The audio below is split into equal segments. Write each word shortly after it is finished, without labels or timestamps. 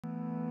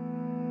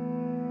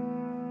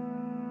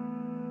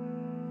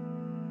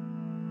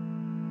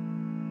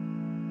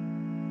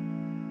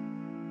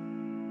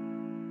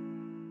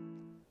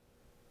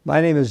My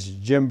name is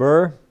Jim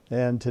Burr,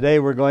 and today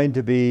we're going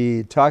to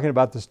be talking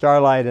about the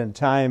Starlight and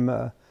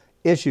Time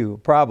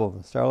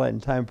Starlight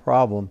and Time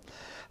problem.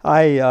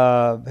 I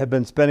have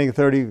been spending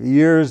 30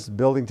 years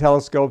building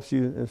telescopes.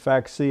 You, in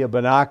fact, see a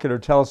binocular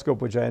telescope,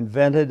 which I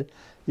invented.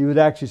 You would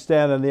actually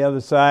stand on the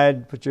other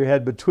side, put your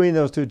head between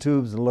those two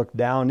tubes and look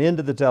down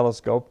into the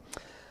telescope.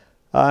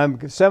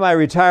 I'm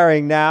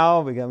semi-retiring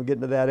now. I'm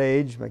getting to that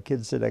age. My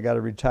kids said I got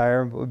to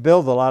retire. We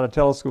build a lot of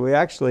telescopes. We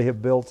actually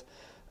have built,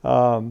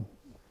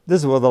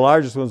 this is one of the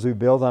largest ones we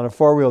built on a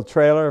four-wheel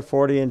trailer, a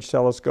 40-inch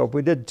telescope.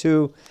 We did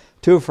two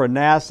for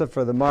NASA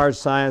for the Mars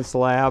Science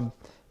Lab,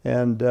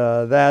 and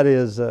that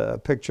is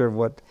a picture of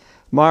what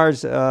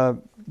Mars,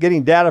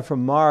 getting data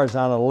from Mars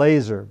on a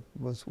laser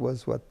was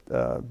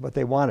what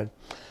they wanted.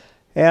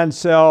 And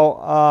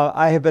so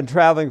I have been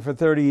traveling for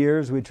 30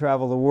 years. We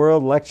travel the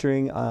world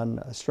lecturing on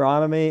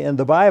astronomy and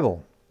the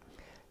Bible.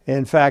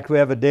 In fact, we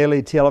have a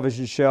daily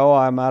television show.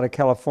 I'm out of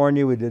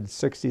California. We did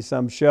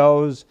 60-some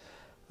shows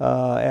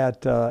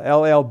at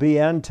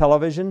LLBN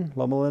Television,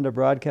 Loma Linda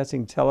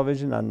Broadcasting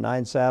Television, on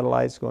 9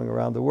 satellites going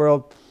around the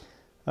world.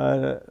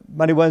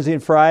 Monday, Wednesday,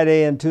 and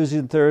Friday, and Tuesdays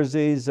and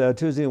Thursdays.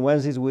 Tuesday and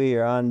Wednesdays we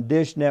are on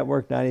Dish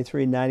Network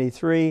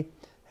 93.93,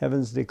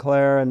 Heavens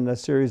Declare, and a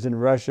series in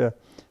Russia.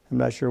 I'm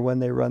not sure when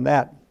they run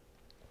that.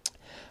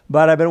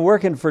 But I've been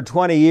working for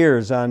 20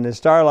 years on the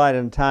Starlight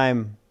and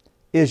Time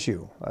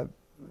issue.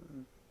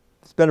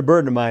 It's been a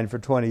burden of mine for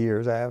 20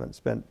 years. I haven't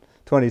spent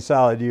 20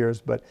 solid years,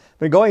 but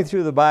been going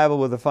through the Bible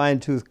with a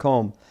fine-tooth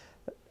comb.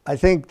 I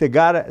think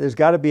there's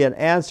got to be an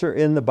answer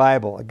in the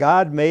Bible.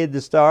 God made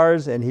the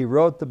stars, and He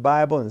wrote the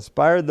Bible,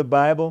 inspired the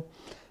Bible.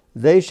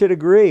 They should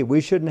agree.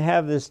 We shouldn't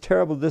have this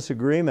terrible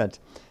disagreement.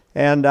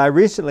 And I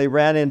recently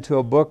ran into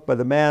a book by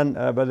the man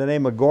by the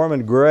name of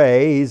Gorman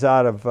Gray. He's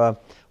out of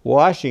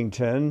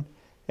Washington,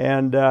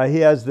 and he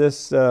has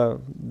this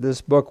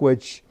book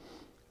which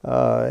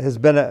has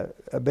been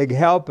a big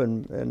help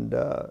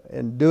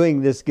in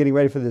doing this, getting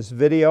ready for this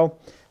video.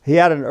 He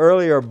had an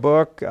earlier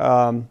book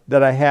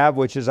that I have,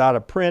 which is out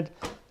of print.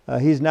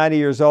 He's 90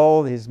 years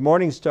old. He's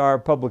Morning Star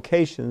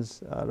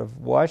Publications out of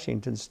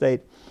Washington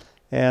State,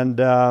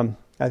 and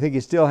I think he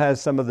still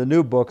has some of the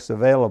new books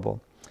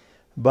available.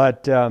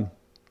 But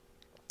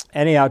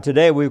anyhow,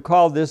 today we've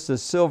called this the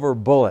silver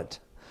bullet.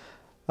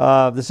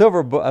 A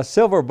silver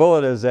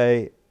bullet is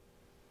a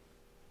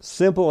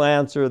simple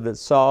answer that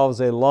solves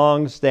a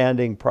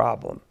long-standing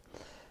problem.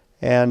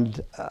 And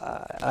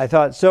I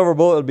thought silver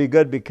bullet would be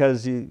good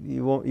because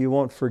you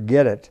won't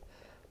forget it.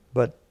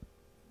 But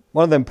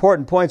one of the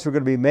important points we're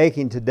going to be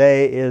making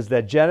today is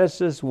that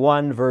Genesis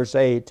 1 verse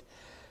 8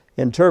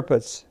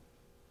 interprets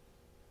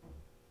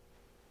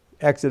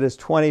Exodus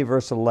 20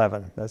 verse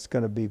 11. That's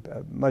going to be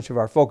much of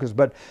our focus.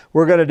 But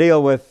we're going to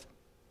deal with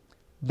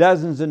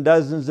dozens and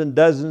dozens and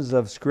dozens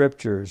of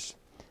scriptures,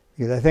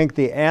 because I think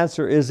the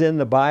answer is in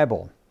the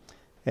Bible.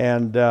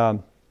 And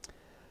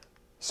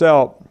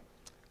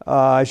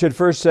I should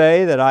first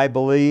say that I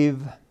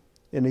believe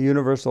in the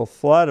universal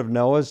flood of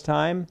Noah's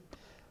time.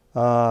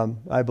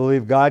 I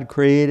believe God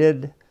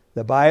created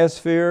the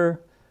biosphere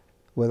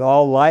with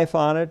all life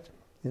on it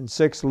in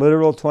 6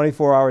 literal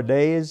 24-hour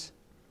days.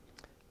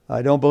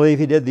 I don't believe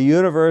He did the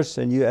universe,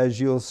 and as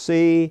you'll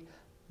see,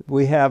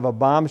 we have a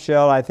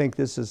bombshell. I think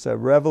this is a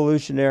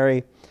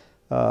revolutionary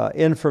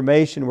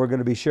information we're going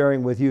to be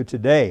sharing with you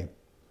today.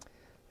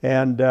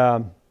 And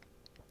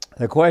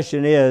the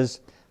question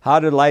is, how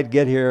did light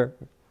get here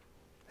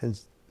in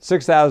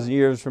 6,000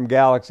 years from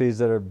galaxies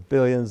that are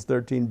billions,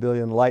 13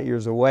 billion light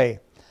years away?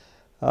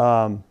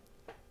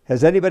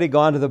 Has anybody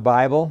gone to the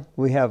Bible?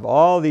 We have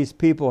all these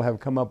people have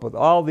come up with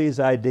all these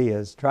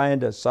ideas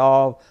trying to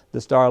solve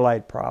the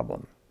starlight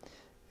problem.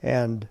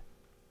 And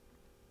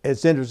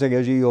it's interesting,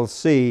 as you'll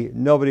see,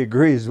 nobody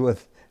agrees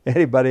with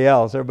anybody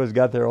else. Everybody's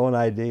got their own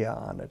idea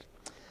on it.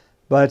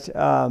 But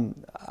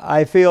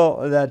I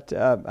feel that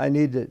I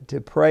need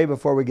to pray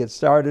before we get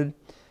started.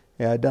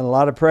 I've done a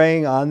lot of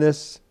praying on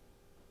this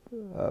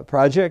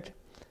project,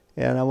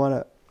 and I want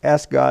to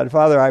ask God,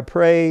 Father, I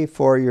pray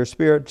for your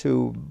Spirit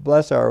to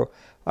bless our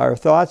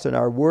thoughts and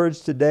our words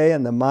today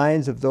and the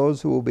minds of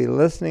those who will be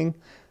listening.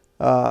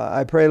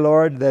 I pray,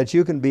 Lord, that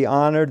you can be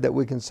honored, that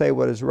we can say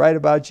what is right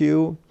about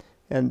you,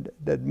 and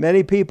that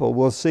many people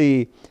will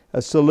see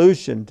a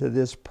solution to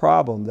this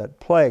problem that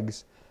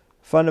plagues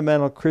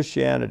fundamental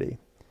Christianity.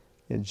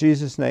 In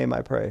Jesus' name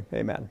I pray.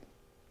 Amen.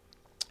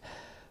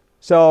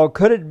 So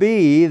could it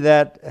be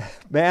that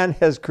man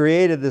has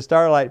created the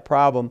starlight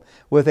problem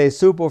with a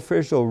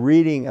superficial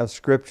reading of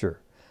Scripture?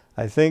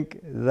 I think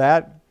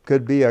that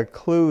could be a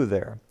clue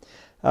there.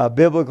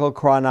 Biblical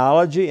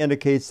chronology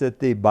indicates that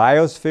the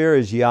biosphere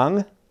is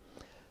young,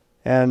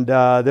 and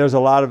there's a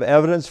lot of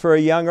evidence for a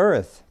young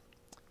Earth.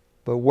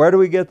 But where do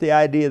we get the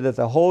idea that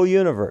the whole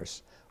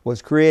universe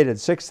was created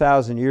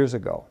 6,000 years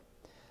ago?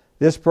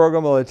 This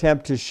program will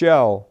attempt to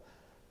show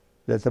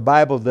that the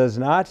Bible does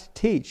not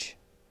teach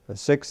a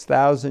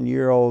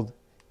 6,000-year-old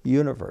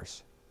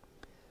universe.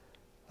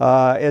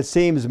 It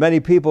seems many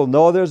people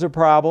know there's a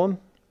problem.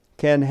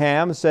 Ken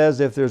Ham says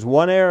if there's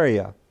one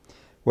area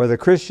Where the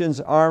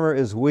Christian's armor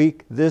is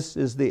weak, this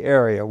is the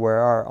area where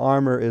our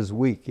armor is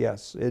weak.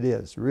 Yes, it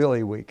is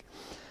really weak.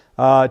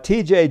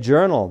 TJ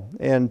Journal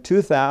in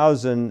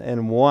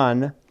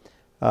 2001,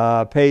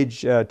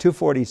 page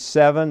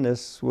 247,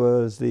 this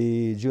was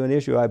the June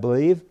issue, I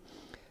believe.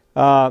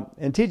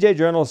 And TJ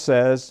Journal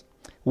says,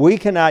 we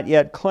cannot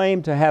yet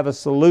claim to have a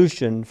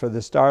solution for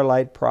the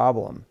starlight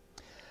problem.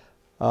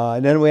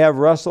 And then we have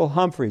Russell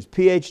Humphreys,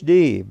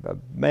 PhD, a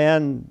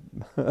man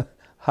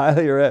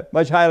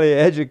much highly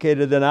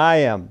educated than I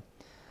am.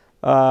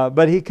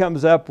 But he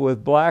comes up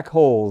with black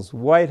holes,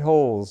 white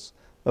holes,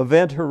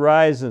 event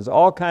horizons,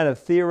 all kind of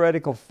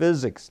theoretical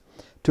physics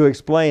to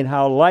explain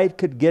how light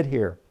could get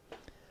here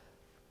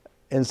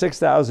in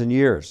 6,000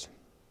 years.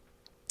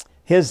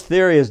 His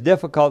theory is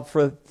difficult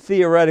for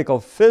theoretical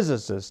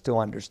physicists to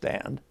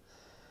understand.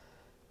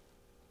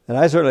 And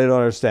I certainly don't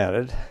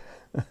understand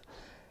it.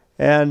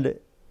 And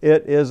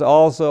it is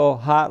also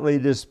hotly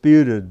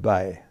disputed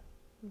by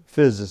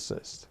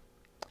physicists.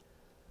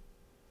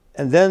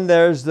 And then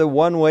there's the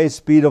one-way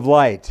speed of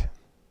light.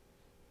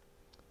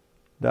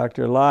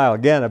 Dr. Lyle,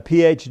 again, a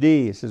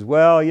PhD, says,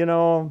 well, you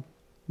know,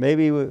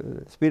 maybe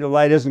the speed of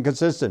light isn't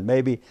consistent.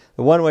 Maybe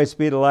the one-way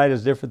speed of light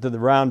is different than the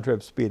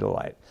round-trip speed of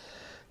light.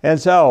 And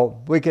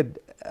so we could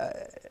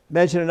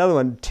mention another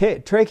one.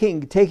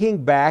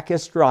 Taking Back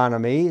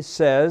Astronomy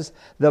says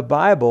the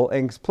Bible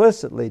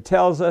explicitly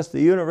tells us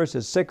the universe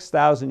is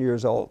 6,000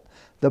 years old.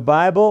 The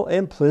Bible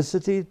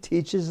implicitly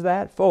teaches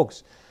that?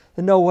 Folks,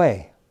 no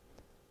way.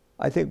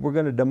 I think we're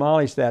going to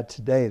demolish that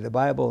today. The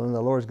Bible and the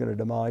Lord is going to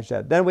demolish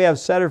that. Then we have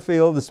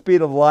Setterfield, the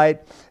speed of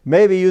light.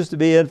 Maybe used to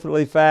be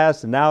infinitely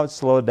fast, and now it's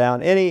slowed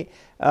down.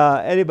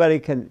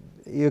 Anybody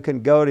you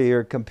can go to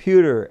your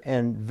computer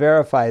and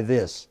verify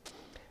this.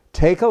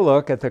 Take a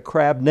look at the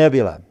Crab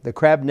Nebula. The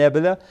Crab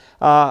Nebula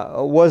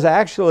was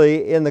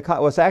actually in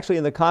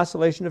the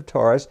constellation of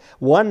Taurus.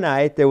 One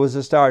night there was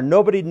a star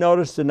nobody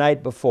noticed the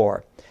night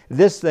before.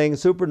 This thing,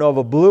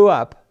 supernova, blew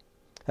up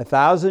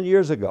 1,000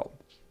 years ago.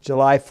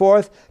 July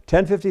 4th,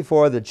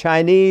 1054, the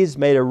Chinese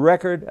made a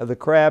record of the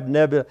Crab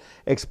Nebula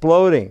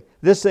exploding.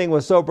 This thing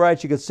was so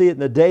bright you could see it in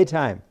the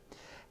daytime.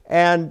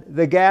 And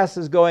the gas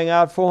is going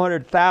out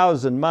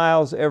 400,000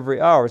 miles every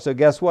hour. So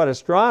guess what?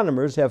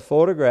 Astronomers have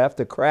photographed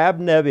the Crab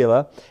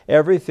Nebula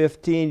every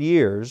 15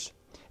 years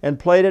and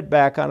played it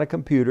back on a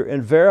computer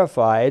and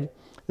verified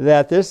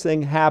that this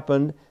thing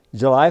happened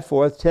July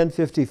 4th,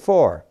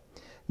 1054.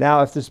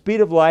 Now, if the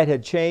speed of light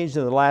had changed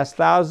in the last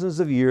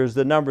thousands of years,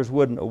 the numbers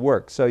wouldn't have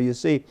worked. So you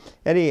see,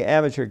 any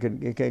amateur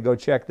can go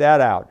check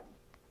that out.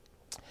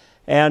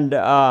 And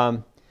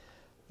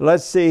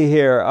let's see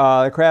here,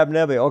 the Crab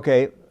Nebula.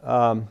 Okay,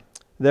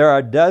 there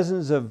are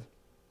dozens of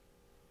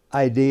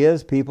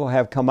ideas people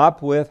have come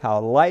up with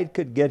how light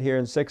could get here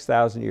in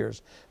 6,000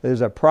 years.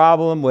 There's a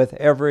problem with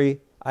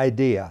every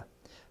idea.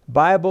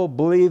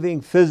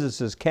 Bible-believing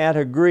physicists can't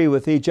agree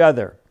with each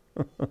other.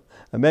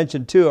 I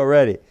mentioned two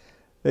already.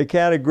 They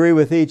can't agree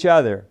with each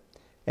other.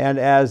 And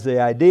as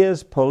the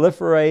ideas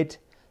proliferate,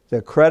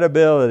 the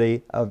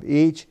credibility of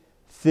each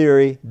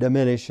theory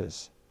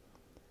diminishes.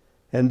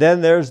 And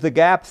then there's the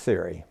gap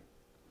theory.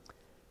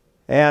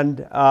 And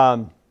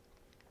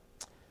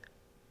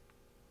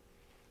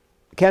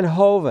Ken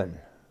Hovind,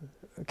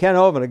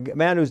 a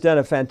man who's done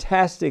a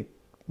fantastic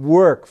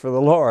work for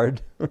the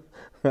Lord.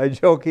 I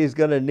joke he's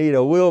going to need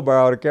a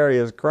wheelbarrow to carry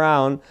his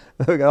crown.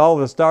 All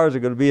the stars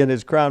are going to be in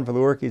his crown for the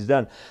work he's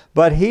done.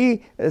 But he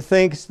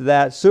thinks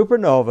that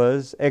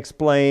supernovas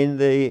explain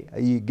the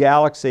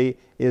galaxy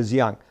is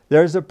young.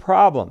 There's a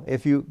problem.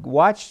 If you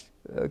watch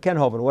Ken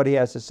Hovind, what he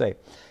has to say,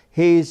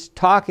 he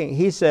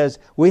says,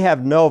 we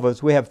have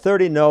novas. We have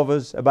 30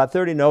 novas, about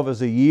 30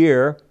 novas a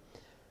year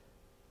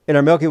in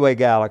our Milky Way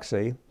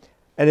galaxy.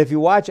 And if you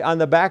watch on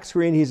the back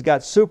screen, he's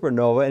got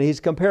supernova, and he's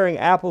comparing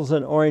apples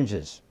and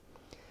oranges.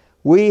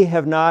 We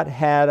have not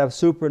had a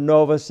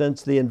supernova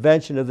since the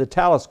invention of the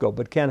telescope.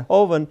 But Ken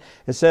Hovind,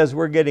 it says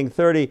we're getting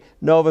 30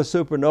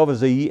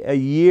 supernovas a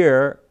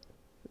year,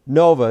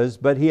 novas,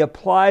 but he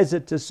applies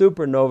it to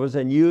supernovas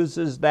and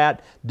uses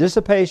that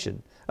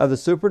dissipation of the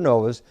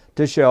supernovas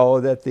to show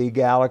that the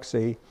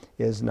galaxy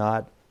is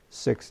not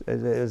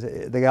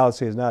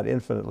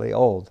infinitely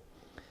old.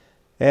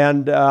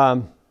 And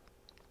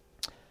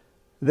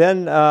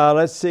then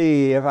let's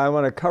see if I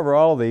want to cover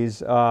all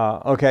these.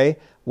 Okay.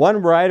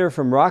 One writer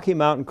from Rocky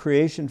Mountain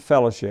Creation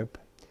Fellowship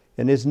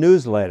in his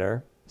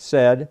newsletter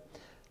said,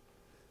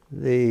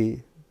 the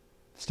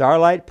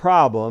starlight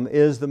problem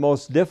is the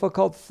most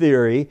difficult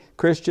theory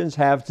Christians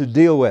have to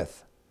deal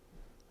with.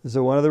 This is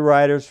one of the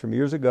writers from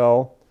years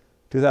ago,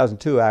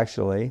 2002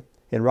 actually,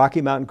 in Rocky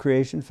Mountain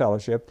Creation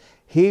Fellowship.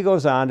 He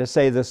goes on to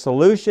say the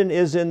solution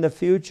is in the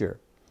future.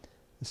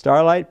 The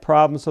starlight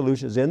problem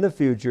solution is in the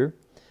future,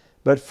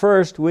 but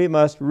first we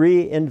must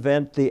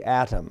reinvent the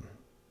atom.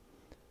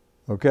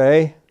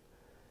 Okay?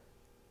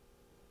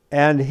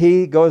 And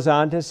he goes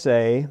on to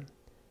say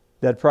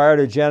that prior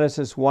to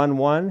Genesis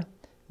 1:1,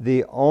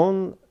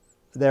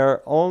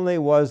 there only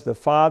was the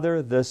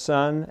Father, the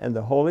Son, and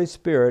the Holy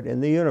Spirit in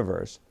the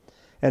universe.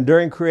 And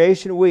during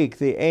creation week,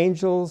 the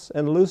angels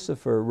and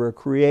Lucifer were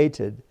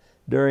created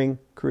during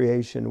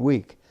creation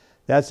week.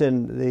 That's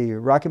in the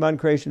Rocky Mountain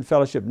Creation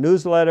Fellowship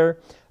newsletter,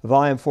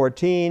 volume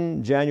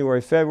 14, January,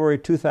 February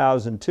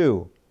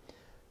 2002.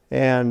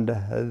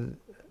 And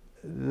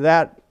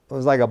that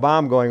was like a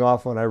bomb going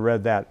off when I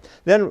read that.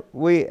 Then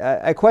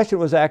a question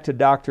was asked to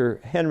Dr.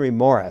 Henry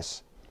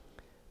Morris,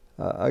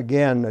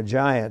 again, a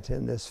giant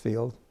in this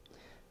field.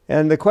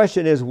 And the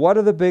question is, what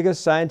are the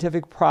biggest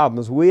scientific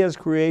problems we as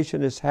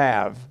creationists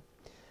have?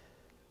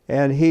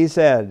 And he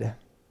said,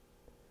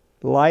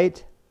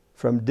 light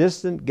from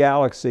distant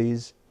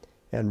galaxies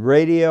and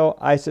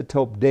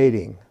radioisotope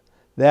dating.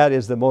 That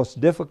is the most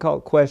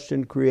difficult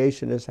question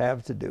creationists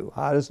have to do.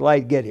 How does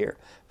light get here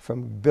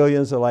from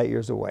billions of light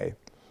years away?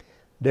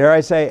 Dare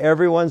I say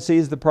everyone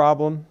sees the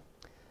problem?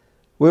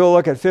 We will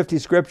look at 50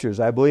 scriptures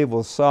I believe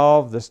will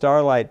solve the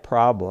starlight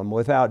problem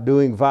without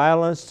doing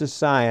violence to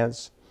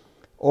science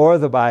or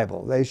the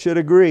Bible. They should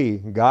agree.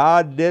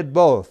 God did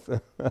both.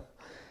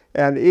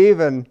 And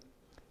even,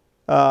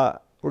 we're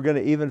going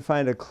to even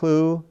find a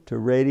clue to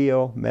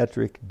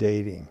radiometric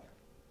dating.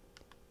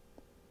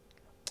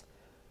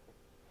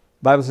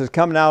 The Bible says,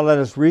 come now, let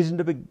us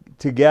reason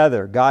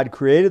together. God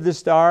created the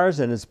stars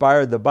and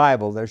inspired the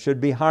Bible. There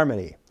should be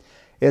harmony.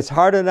 It's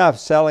hard enough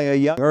selling a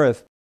young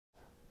earth.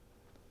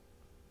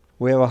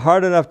 We have a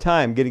hard enough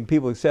time getting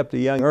people to accept a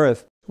young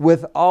earth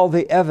with all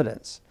the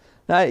evidence.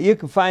 Now, you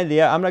can find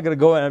I'm not going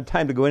to have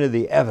time to go into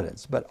the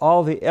evidence, but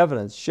all the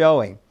evidence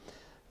showing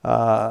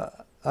a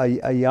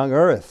young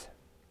earth.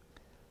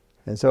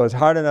 And so it's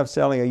hard enough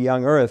selling a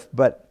young earth,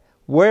 but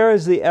where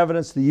is the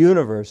evidence the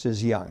universe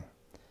is young?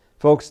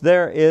 Folks,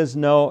 there is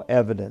no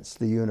evidence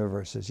the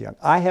universe is young.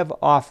 I have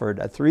offered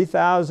a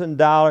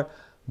 $3,000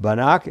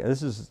 binocular.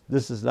 This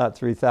is not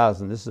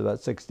 $3,000. This is about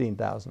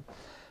 $16,000.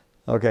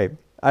 Okay.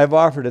 I've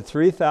offered a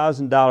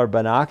 $3,000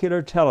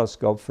 binocular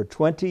telescope for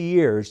 20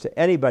 years to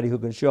anybody who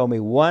can show me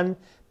one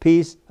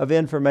piece of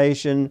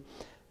information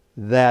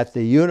that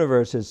the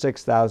universe is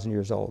 6,000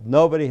 years old.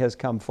 Nobody has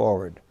come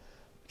forward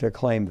to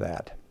claim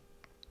that.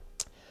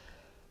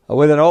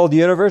 With an old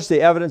universe,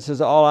 the evidence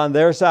is all on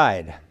their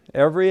side.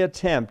 Every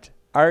attempt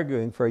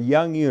arguing for a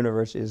young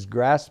universe is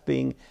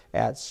grasping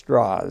at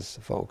straws,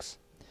 folks.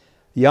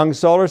 Young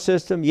solar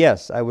system,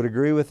 yes, I would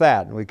agree with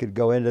that. And we could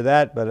go into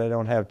that, but I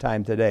don't have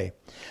time today.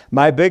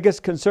 My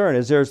biggest concern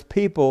is there's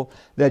people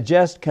that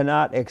just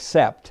cannot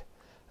accept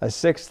a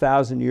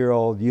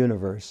 6,000-year-old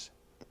universe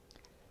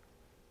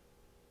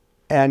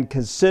and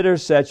consider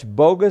such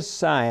bogus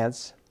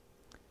science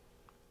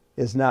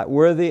is not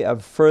worthy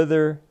of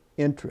further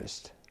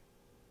interest,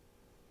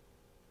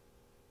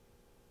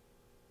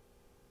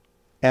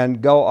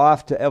 and go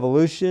off to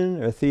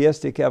evolution or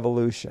theistic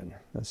evolution,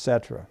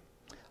 etc.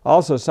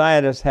 Also,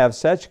 scientists have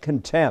such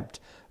contempt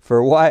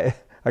for I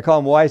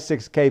call them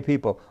Y6K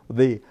people.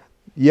 The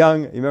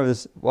young, you remember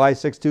this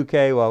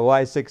Y62K, well,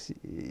 Y6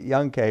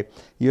 young K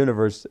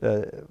universe,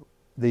 the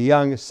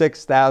young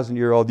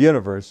 6,000-year-old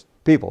universe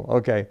people,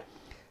 okay.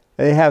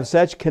 They have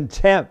such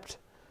contempt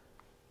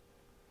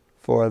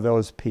for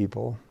those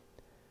people.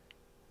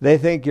 They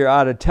think you're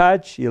out of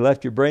touch, you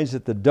left your brains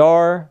at the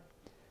door,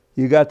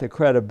 you got the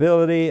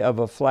credibility of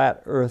a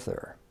flat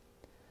earther.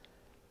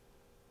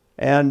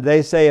 And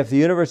they say if the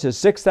universe is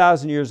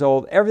 6,000 years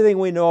old, everything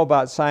we know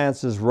about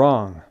science is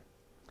wrong.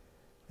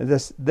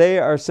 They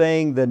are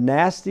saying the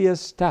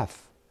nastiest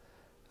stuff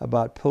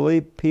about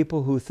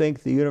people who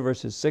think the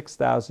universe is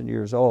 6,000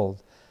 years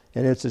old.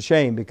 And it's a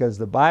shame because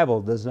the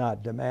Bible does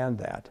not demand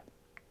that.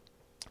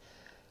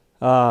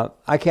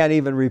 I can't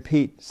even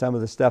repeat some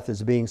of the stuff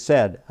that's being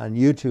said on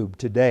YouTube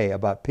today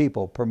about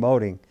people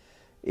promoting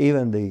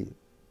even the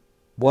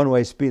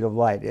one-way speed of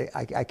light.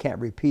 I can't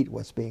repeat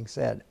what's being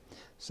said.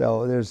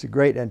 So there's a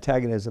great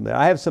antagonism there.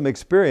 I have some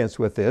experience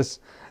with this.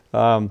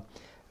 For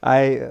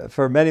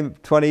many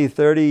 20,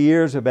 30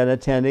 years, have been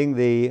attending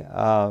the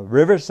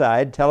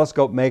Riverside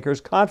Telescope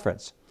Makers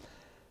Conference,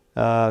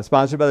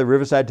 sponsored by the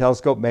Riverside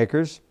Telescope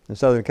Makers in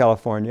Southern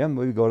California.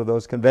 We go to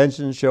those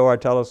conventions, show our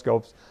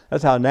telescopes.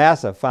 That's how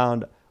NASA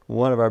found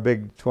one of our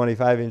big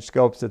 25-inch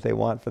scopes that they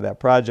want for that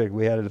project.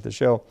 We had it at the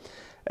show.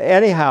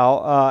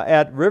 Anyhow,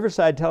 at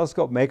Riverside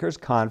Telescope Makers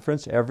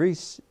Conference every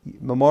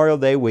Memorial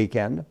Day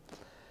weekend,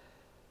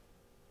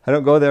 I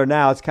don't go there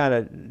now, it's kind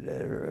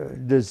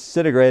of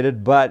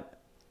disintegrated, but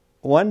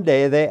one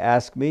day they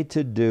asked me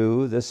to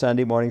do the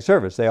Sunday morning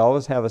service. They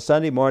always have a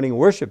Sunday morning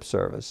worship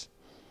service.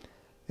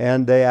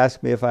 And they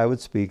asked me if I would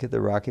speak at the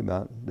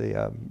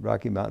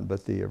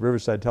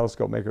Riverside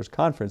Telescope Makers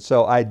Conference.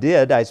 So I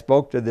did. I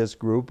spoke to this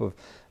group of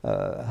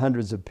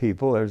hundreds of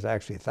people. There's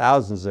actually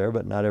thousands there,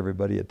 but not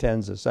everybody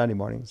attends a Sunday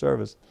morning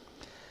service.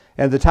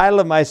 And the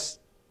title of my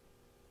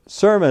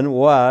sermon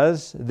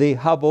was The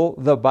Hubble,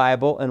 the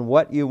Bible, and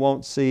What You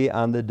Won't See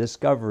on the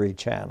Discovery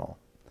Channel.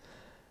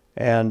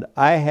 And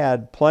I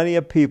had plenty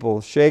of people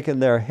shaking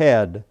their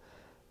head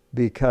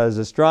because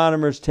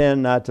astronomers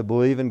tend not to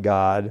believe in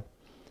God,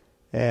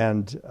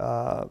 and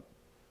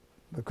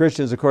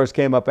Christians, of course,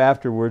 came up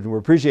afterwards and were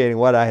appreciating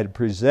what I had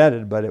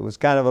presented, but it was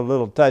kind of a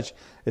little touch.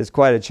 It's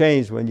quite a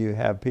change when you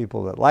have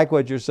people that like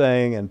what you're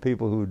saying and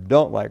people who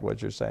don't like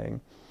what you're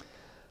saying.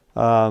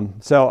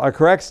 So a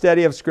correct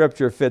study of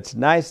Scripture fits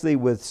nicely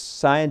with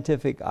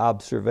scientific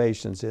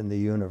observations in the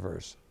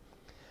universe.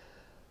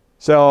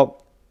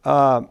 So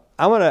I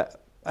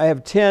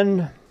have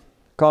 10,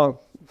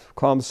 call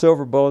them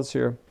silver bullets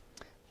here.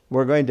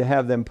 We're going to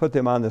have them, put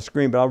them on the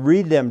screen, but I'll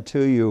read them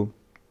to you.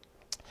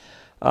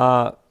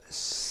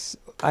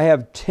 I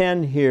have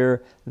 10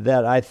 here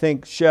that I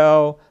think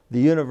show the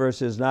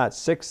universe is not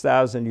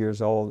 6,000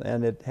 years old,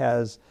 and it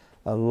has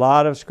a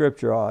lot of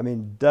Scripture. I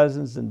mean,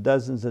 dozens and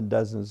dozens and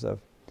dozens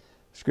of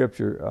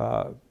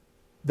Scripture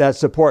that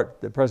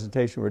support the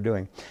presentation we're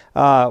doing.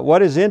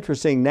 What is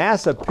interesting,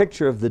 NASA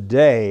picture of the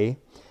day,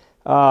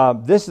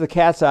 this is the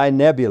Cat's Eye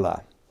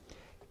Nebula.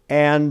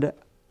 And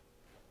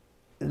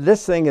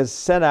this thing is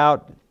sent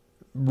out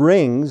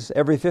rings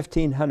every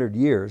 1,500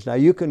 years. Now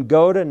you can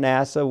go to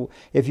NASA,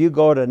 if you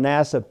go to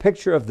NASA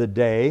picture of the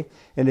day,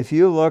 and if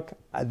you look,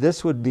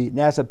 this would be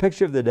NASA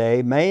picture of the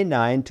day, May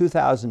 9,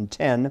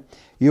 2010,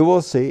 you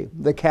will see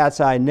the Cat's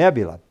Eye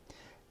Nebula.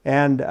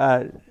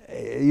 And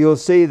you'll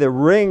see the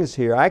rings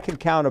here. I can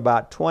count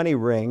about 20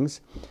 rings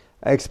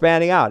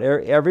expanding out.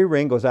 Every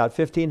ring goes out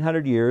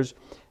 1,500 years.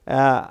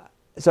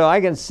 So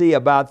I can see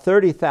about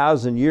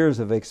 30,000 years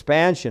of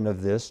expansion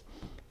of this.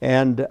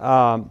 And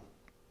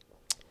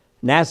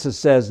NASA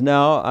says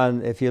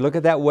no. If you look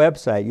at that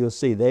website, you'll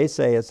see they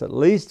say it's at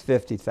least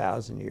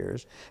 50,000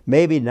 years,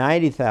 maybe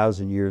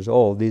 90,000 years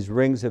old. These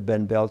rings have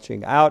been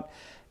belching out,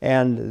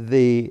 and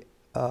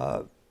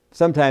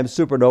sometimes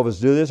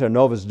supernovas do this or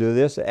novas do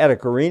this. At a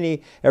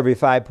Carini, every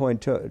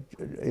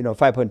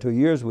 5.2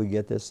 years we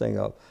get this thing,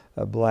 a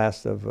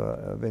blast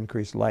of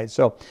increased light.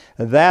 So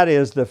that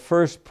is the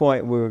first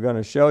point we were going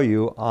to show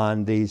you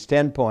on these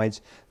 10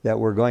 points that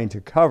we're going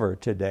to cover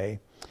today.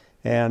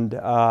 And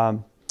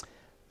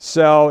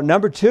so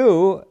number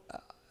 2,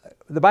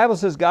 the Bible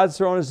says God's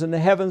throne is in the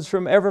heavens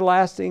from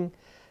everlasting,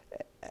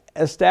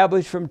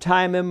 established from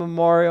time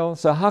immemorial.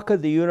 So how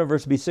could the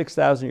universe be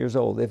 6,000 years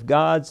old if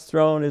God's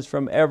throne is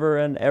from ever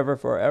and ever,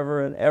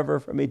 forever and ever,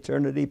 from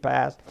eternity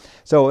past?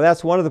 So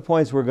that's one of the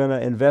points we're going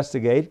to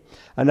investigate.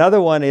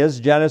 Another one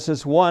is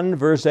Genesis 1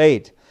 verse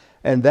 8.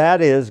 And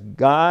that is,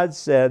 God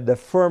said the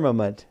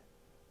firmament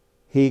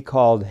He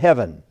called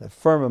heaven, the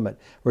firmament.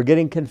 We're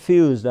getting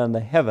confused on the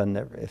heaven.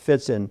 It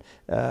fits in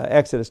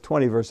Exodus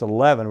 20, verse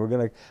 11.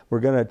 We're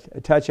going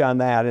to touch on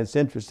that. It's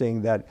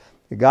interesting that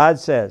God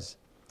says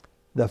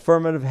the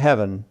firmament of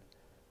heaven,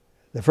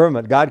 the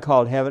firmament God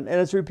called heaven, and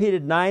it's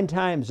repeated 9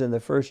 times in the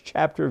first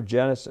chapter of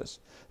Genesis.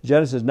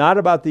 Genesis is not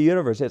about the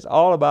universe. It's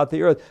all about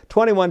the earth.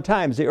 21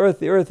 times, the earth,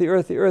 the earth, the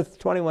earth, the earth,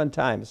 21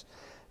 times.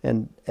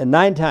 And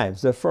 9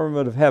 times, the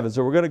firmament of heaven.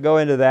 So we're going to go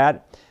into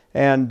that,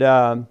 and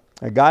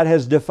God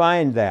has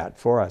defined that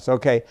for us.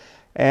 Okay,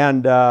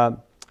 and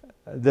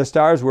the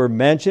stars were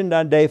mentioned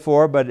on day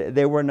 4, but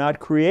they were not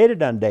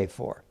created on day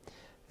 4.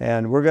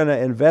 And we're going to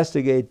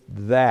investigate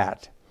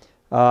that.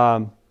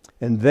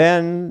 And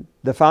then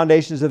the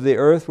foundations of the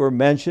earth were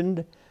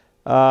mentioned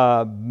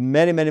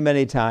many, many,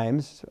 many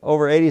times.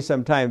 Over 80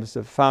 sometimes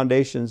the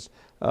foundations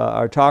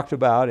are talked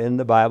about in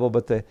the Bible,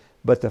 but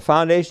the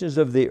foundations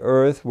of the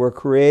earth were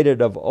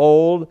created of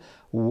old,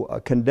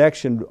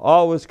 connection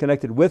always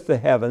connected with the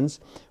heavens.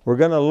 We're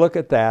going to look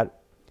at that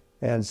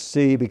and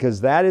see,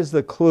 because that is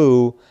the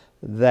clue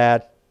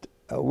that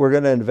we're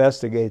going to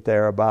investigate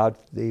there about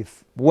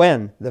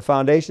when the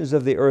foundations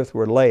of the earth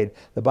were laid.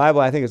 The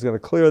Bible, I think, is going to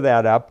clear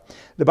that up.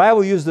 The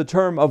Bible used the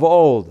term of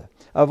old.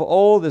 Of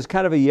old is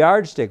kind of a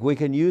yardstick. We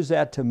can use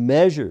that to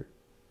measure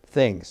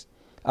things.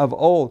 Of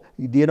old.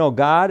 Do you know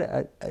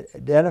God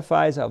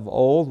identifies of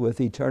old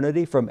with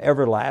eternity, from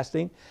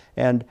everlasting?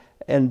 And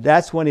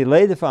that's when He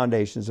laid the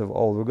foundations of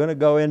old. We're going to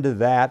go into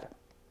that.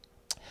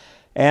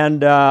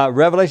 And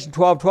Revelation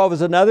 12:12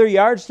 is another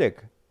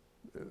yardstick.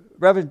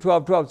 Revelation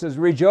 12:12 says,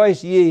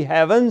 "Rejoice, ye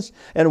heavens,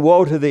 and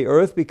woe to the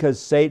earth, because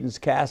Satan's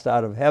cast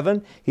out of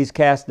heaven. He's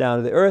cast down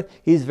to the earth.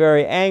 He's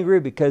very angry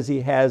because he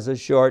has a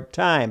short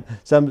time."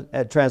 Some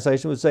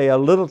translation would say a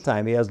little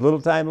time. He has little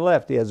time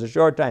left. He has a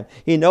short time.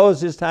 He knows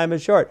his time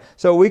is short.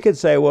 So we could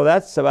say, well,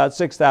 that's about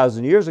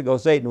 6,000 years ago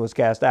Satan was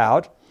cast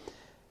out.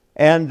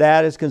 And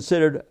that is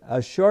considered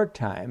a short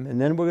time. And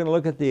then we're going to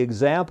look at the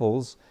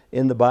examples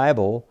in the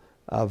Bible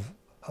of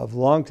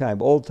long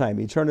time, old time,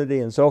 eternity,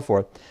 and so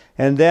forth.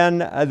 And then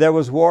there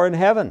was war in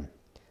heaven.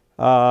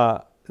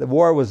 The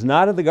war was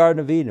not in the Garden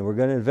of Eden. We're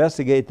going to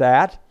investigate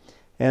that.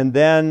 And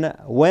then,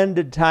 when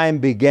did time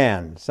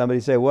begin? Somebody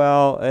say,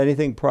 well,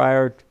 anything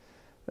prior,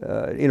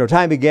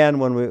 time began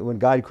when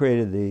God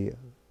created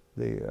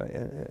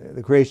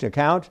the creation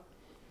account.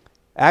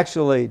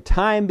 Actually,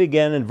 time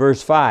began in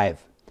verse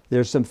 5.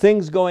 There's some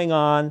things going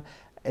on.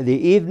 The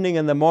evening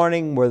and the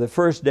morning were the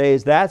first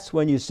days. That's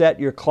when you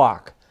set your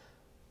clock.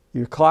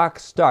 Your clock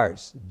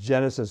starts,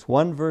 Genesis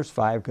 1 verse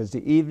 5, because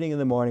the evening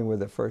and the morning were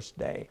the first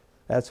day.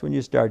 That's when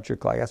you start your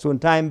clock. That's when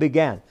time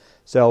began.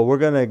 So we're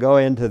going to go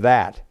into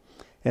that.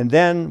 And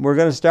then we're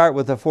going to start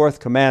with the fourth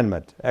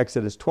commandment,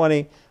 Exodus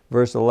 20,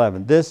 verse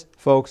 11. This,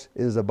 folks,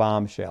 is a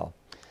bombshell.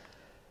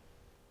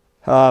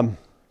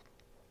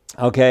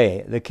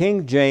 Okay, the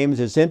King James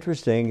is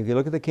interesting. If you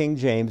look at the King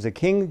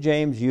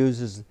James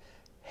uses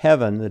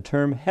heaven, the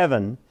term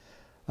heaven,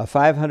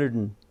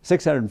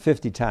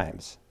 650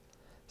 times.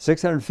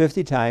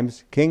 650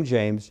 times King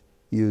James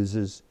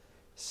uses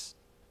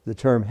the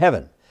term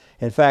heaven.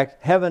 In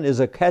fact, heaven is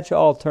a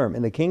catch-all term.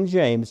 In the King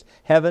James,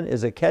 heaven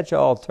is a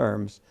catch-all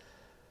term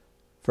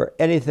for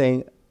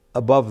anything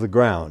above the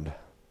ground.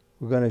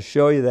 We're going to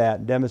show you that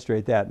and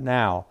demonstrate that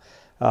now.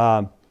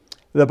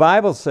 The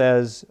Bible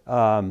says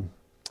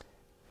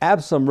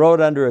Absalom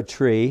rode under a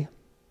tree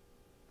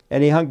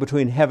and he hung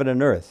between heaven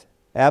and earth.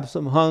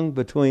 Absalom hung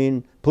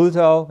between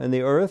Pluto and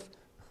the earth,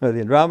 or the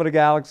Andromeda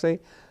galaxy.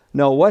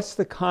 No, what's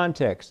the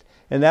context?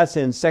 And that's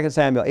in 2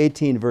 Samuel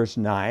 18, verse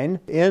 9.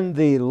 In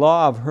the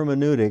law of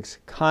hermeneutics,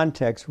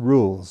 context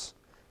rules.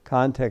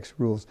 Context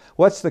rules.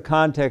 What's the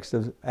context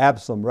of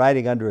Absalom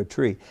riding under a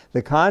tree?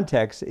 The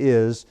context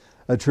is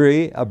a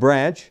tree, a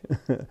branch,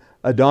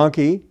 a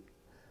donkey,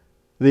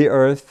 the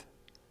earth,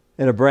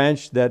 and a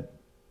branch that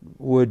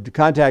would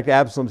contact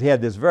Absalom. He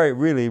had this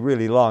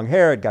really long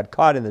hair. It got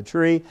caught in the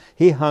tree.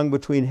 He hung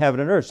between heaven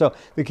and earth. So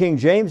the King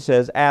James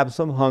says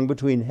Absalom hung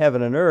between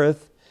heaven and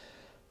earth.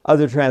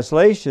 Other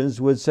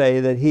translations would say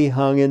that he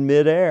hung in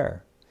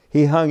midair.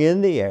 He hung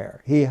in the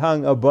air. He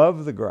hung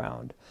above the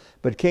ground.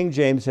 But King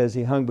James says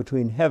he hung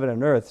between heaven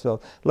and earth.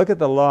 So look at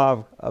the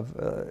law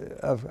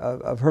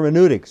of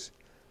hermeneutics,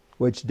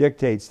 which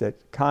dictates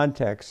that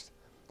context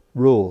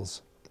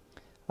rules.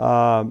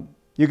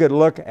 You could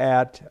look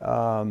at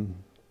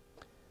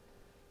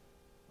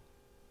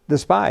the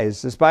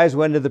spies. The spies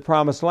went to the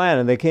promised land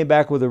and they came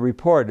back with a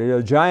report. There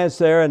were giants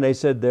there, and they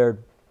said their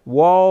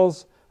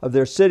walls of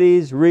their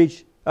cities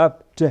reach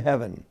up to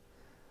heaven.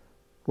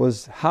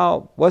 What's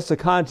the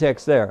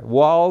context there?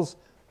 Walls,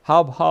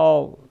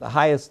 how the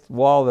highest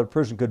wall that a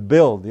person could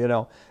build, you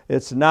know.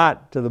 It's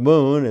not to the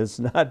moon, it's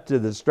not to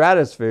the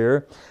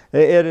stratosphere.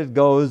 It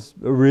goes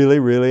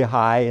really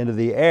high into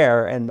the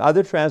air. And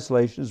other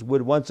translations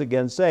would once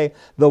again say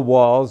the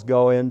walls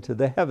go into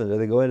the heavens, or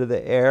they go into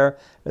the air,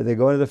 or they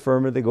go into the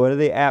firmament, they go into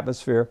the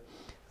atmosphere.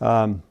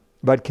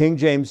 But King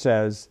James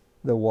says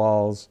the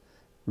walls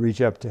reach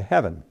up to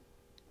heaven.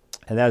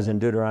 And that is in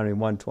Deuteronomy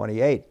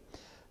 1:28.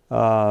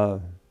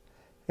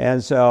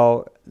 And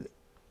so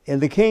in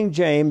the King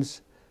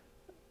James,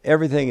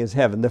 everything is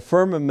heaven. The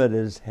firmament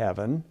is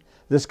heaven.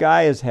 The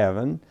sky is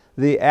heaven.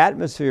 The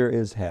atmosphere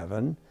is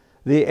heaven.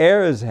 The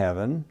air is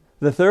heaven.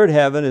 The third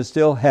heaven is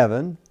still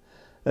heaven.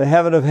 The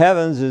heaven of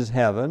heavens is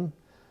heaven.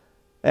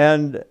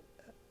 And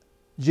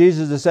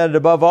Jesus ascended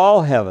above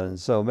all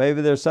heavens. So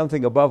maybe there's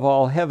something above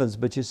all heavens.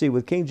 But you see,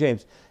 with King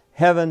James,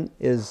 heaven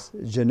is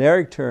a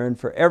generic term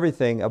for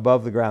everything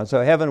above the ground.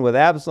 So heaven with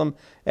Absalom,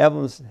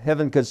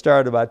 heaven could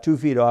start about 2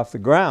 feet off the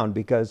ground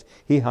because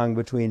he hung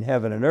between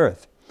heaven and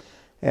earth.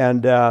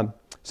 And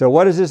so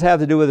what does this have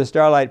to do with the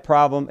starlight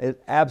problem?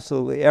 It's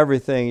absolutely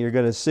everything you're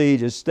going to see.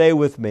 Just stay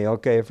with me,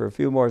 okay, for a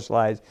few more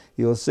slides.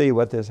 You'll see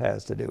what this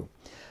has to do.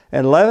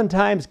 And 11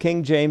 times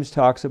King James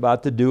talks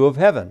about the dew of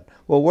heaven.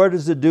 Well, where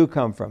does the dew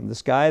come from? The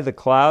sky, the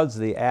clouds,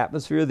 the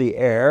atmosphere, the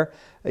air.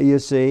 You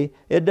see,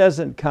 it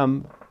doesn't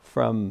come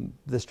from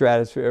the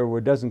stratosphere, or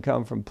it doesn't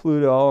come from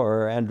Pluto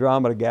or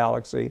Andromeda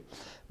galaxy,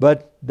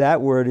 but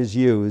that word is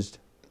used.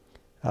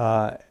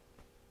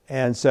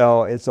 And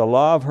so it's a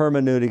law of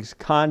hermeneutics,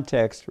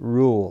 context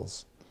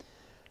rules.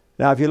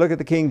 Now, if you look at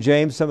the King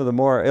James, some of the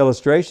more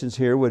illustrations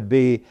here would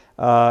be,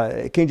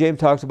 King James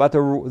talks about the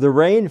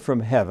rain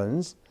from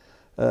heaven.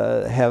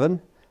 What's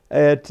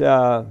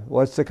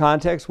the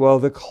context? Well,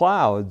 the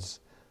clouds,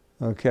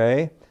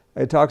 okay?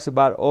 It talks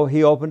about, oh,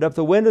 he opened up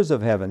the windows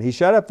of heaven. He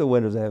shut up the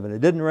windows of heaven.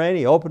 It didn't rain.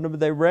 He opened them.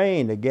 They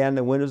rained. Again,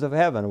 the windows of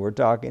heaven. We're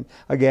talking,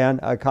 again,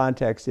 a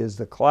context is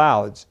the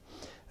clouds.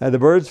 The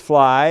birds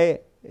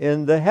fly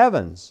in the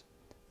heavens.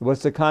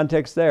 What's the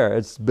context there?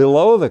 It's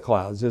below the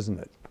clouds, isn't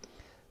it?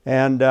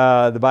 And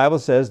the Bible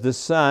says the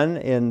sun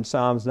in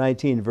Psalms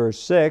 19, verse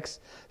 6,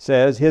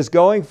 says, his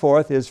going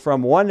forth is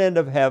from one end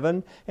of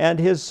heaven and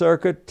his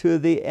circuit to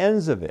the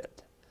ends of it.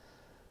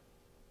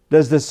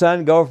 Does the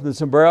sun go from the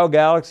Sombrero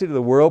galaxy to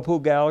the Whirlpool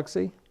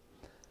galaxy?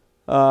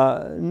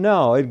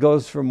 No, it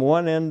goes from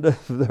one end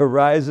of the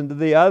horizon to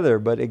the other.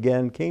 But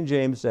again, King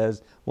James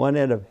says one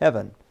end of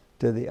heaven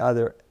to the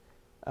other,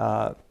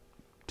 to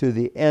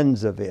the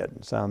ends of it,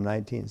 in Psalm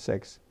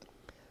 19:6.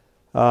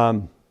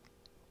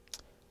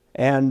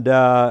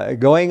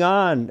 Going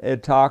on,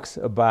 it talks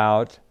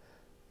about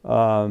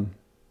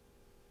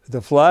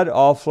the flood.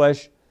 All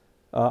flesh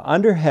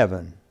under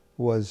heaven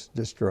was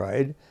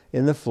destroyed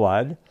in the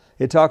flood.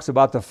 It talks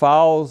about the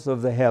fowls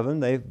of the heaven.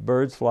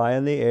 Birds fly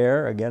in the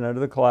air, again under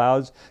the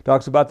clouds. It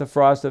talks about the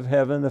frost of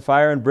heaven, the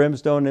fire and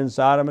brimstone in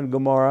Sodom and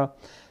Gomorrah.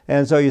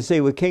 And so you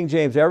see, with King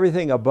James,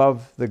 everything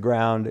above the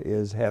ground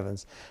is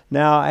heavens.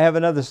 Now, I have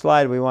another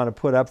slide we want to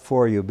put up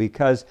for you,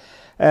 because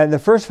in the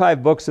first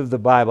 5 books of the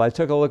Bible, I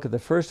took a look at the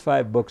first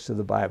 5 books of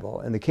the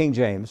Bible in the King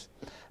James.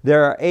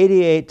 There are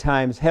 88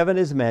 times heaven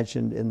is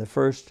mentioned in the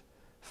first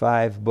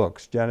 5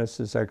 books: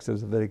 Genesis,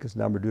 Exodus, Leviticus,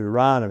 Numbers,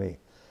 Deuteronomy.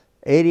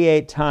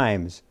 88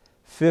 times,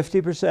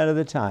 50% of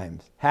the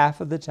times,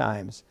 half of the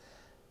times,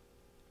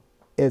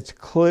 it's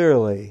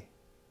clearly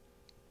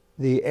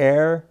the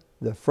air,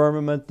 the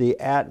firmament, the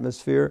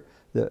atmosphere.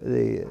 It's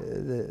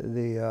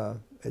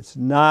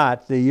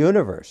not the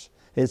universe.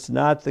 It's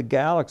not the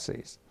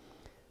galaxies.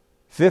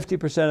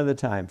 50% of the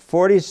time.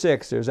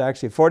 46, there's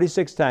actually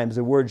 46 times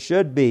the word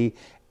should be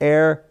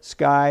air,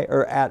 sky,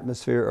 or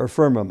atmosphere, or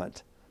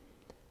firmament.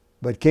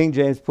 But King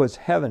James puts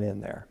heaven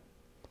in there.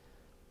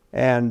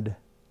 And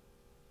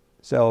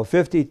so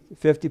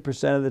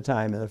 50% of the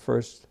time in the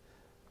first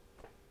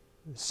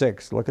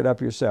 6. Look it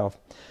up yourself.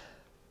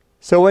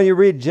 So when you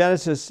read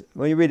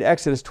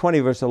Exodus 20,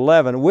 verse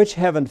 11, which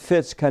heaven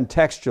fits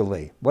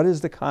contextually? What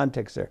is the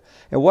context there?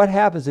 And what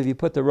happens if you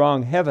put the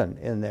wrong heaven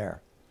in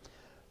there?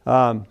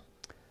 The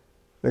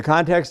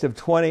context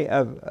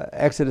of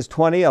Exodus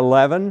 20,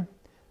 11,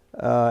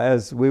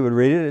 as we would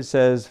read it, it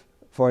says,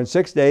 "For in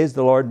 6 days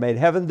the Lord made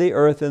heaven, the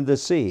earth, and the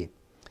sea."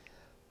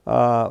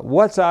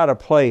 What's out of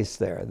place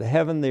there? The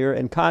heaven, the earth,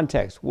 in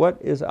context, what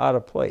is out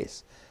of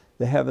place?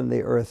 The heaven,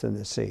 the earth, and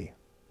the sea.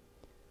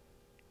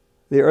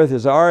 The earth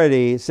is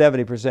already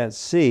 70%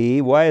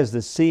 sea. Why is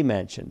the sea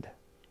mentioned?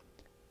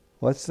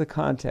 What's the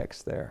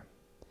context there?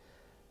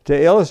 To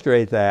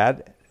illustrate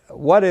that,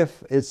 what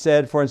if it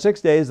said, "For in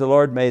 6 days the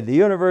Lord made the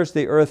universe,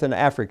 the earth, and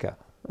Africa"?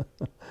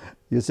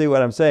 You see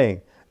what I'm saying?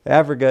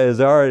 Africa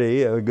is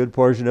already a good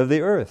portion of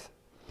the earth.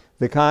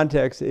 The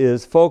context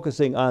is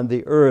focusing on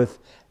the earth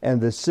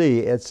and the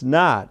sea. It's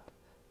not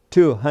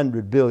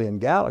 200 billion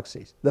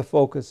galaxies. The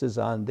focus is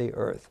on the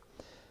earth.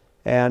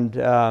 And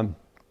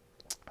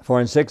for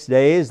in 6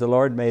 days the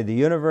Lord made the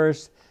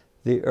universe,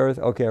 the earth.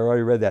 Okay, I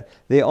already read that.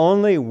 The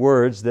only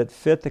words that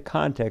fit the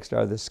context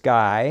are the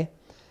sky,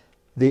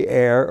 the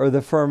air, or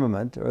the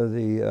firmament, or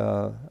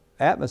the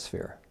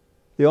atmosphere.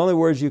 The only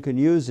words you can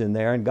use in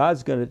there, and God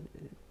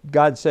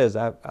says,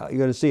 you're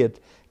going to see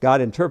it,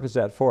 God interprets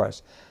that for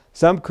us.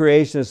 Some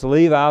creationists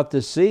leave out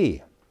the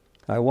sea.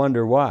 I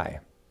wonder why.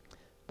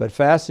 But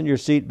fasten your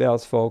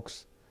seatbelts,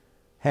 folks.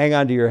 Hang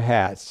on to your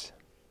hats.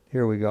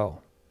 Here we go.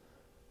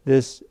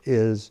 This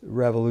is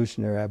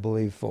revolutionary, I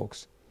believe,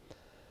 folks.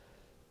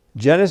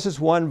 Genesis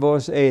 1,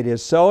 verse 8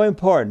 is so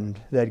important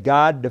that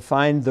God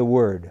defined the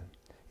word.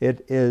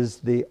 It is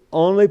the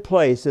only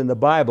place in the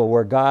Bible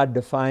where God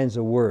defines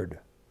a word.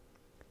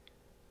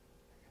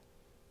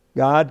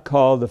 God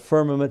called the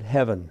firmament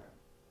heaven.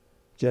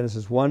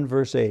 Genesis 1,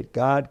 verse 8.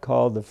 God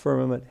called the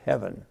firmament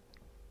heaven.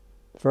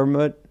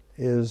 Firmament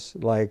is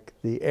like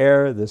the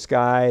air, the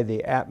sky,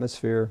 the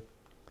atmosphere,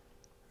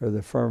 or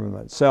the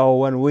firmament. So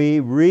when we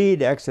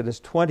read Exodus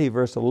 20,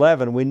 verse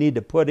 11, we need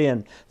to put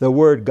in the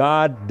word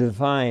God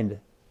defined,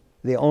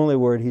 the only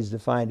word He's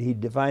defined. He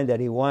defined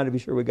that. He wanted to be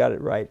sure we got it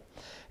right.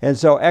 And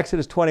so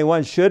Exodus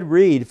 21 should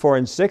read, "For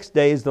in 6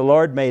 days the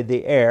Lord made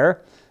the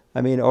air,"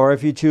 or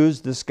if you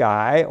choose the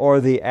sky, or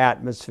the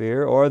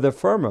atmosphere, or the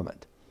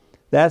firmament.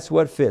 That's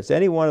what fits.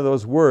 Any one of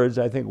those words,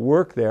 I think,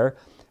 work there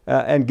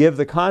and give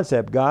the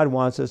concept God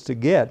wants us to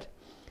get.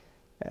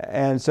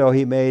 And so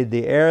He made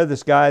the air, the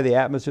sky, the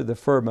atmosphere, the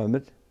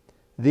firmament,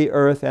 the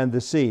earth, and the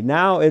sea.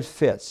 Now it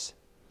fits.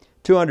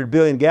 200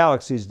 billion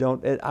galaxies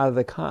don't out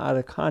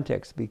of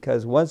context,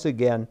 because once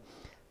again,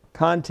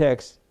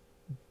 context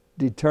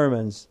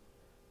determines.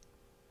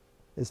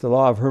 It's the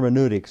law of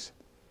hermeneutics.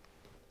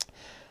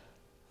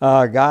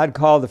 God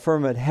called the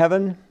firmament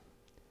heaven.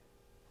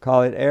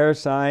 Call it air,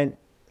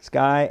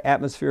 sky,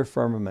 atmosphere,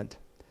 firmament.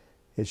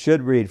 It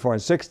should read, "For in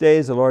 6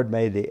 days the Lord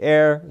made the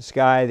air, the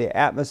sky, the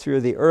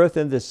atmosphere, the earth,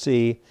 and the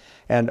sea,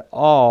 and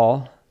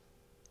all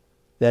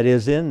that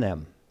is in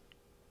them."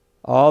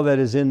 All that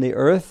is in the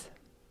earth,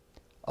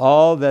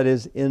 all that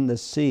is in the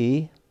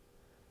sea,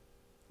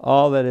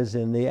 all that is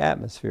in the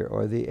atmosphere,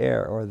 or the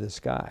air, or the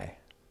sky.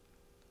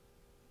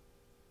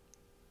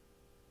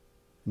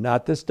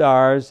 Not the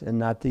stars and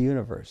not the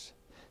universe.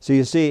 So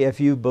you see, if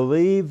you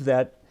believe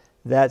that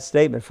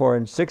statement, "For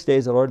in 6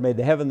 days the Lord made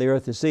the heaven, the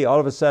earth, the sea," all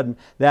of a sudden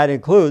that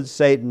includes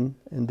Satan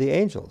and the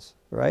angels,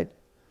 right?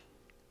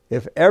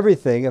 If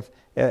everything,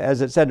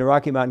 as it said in the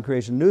Rocky Mountain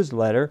Creation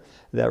newsletter,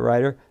 that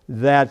writer,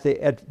 that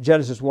at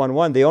Genesis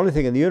 1:1, the only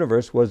thing in the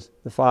universe was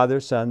the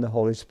Father, Son, the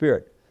Holy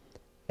Spirit.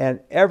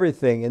 And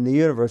everything in the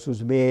universe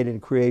was made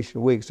in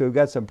creation week. So we've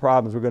got some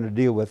problems we're going to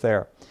deal with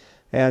there.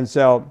 And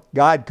so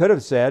God could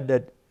have said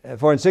that,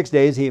 "For in 6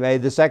 days He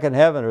made the second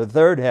heaven, or the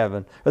third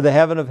heaven, or the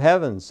heaven of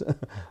heavens,"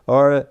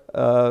 or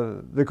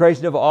the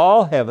creation of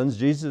all heavens.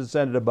 Jesus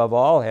ascended above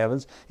all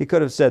heavens. He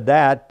could have said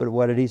that, but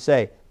what did He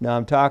say? No,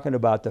 I'm talking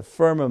about the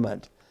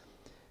firmament.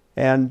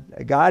 And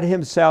God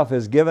Himself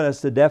has given us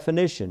the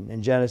definition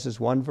in Genesis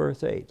 1,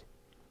 verse 8.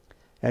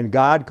 And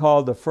God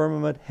called the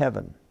firmament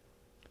heaven.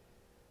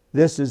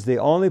 This is the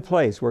only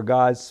place where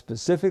God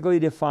specifically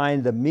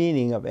defined the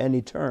meaning of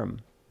any term.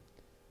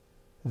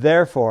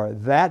 Therefore,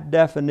 that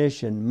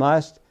definition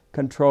must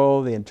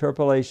control the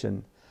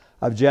interpolation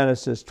of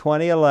Exodus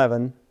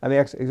 20:11 and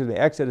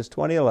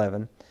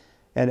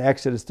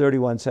Exodus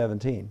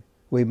 31:17.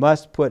 We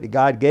must put,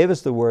 God gave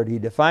us the word, He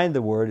defined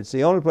the word, it's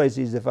the only place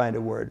He's defined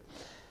a word.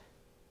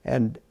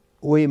 And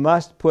we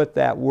must put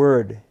that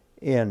word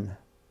in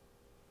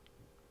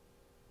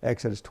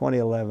Exodus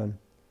 20:11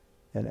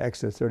 and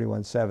Exodus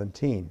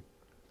 31:17.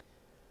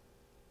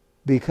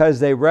 Because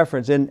they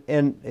reference,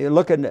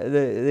 look at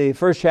the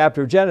first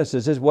chapter of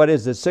Genesis, is what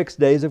is the 6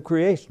 days of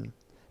creation.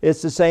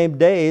 It's the same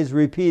days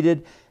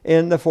repeated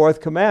in the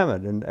fourth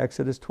commandment in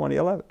Exodus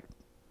 20:11.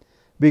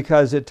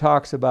 Because it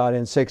talks about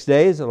in 6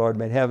 days the Lord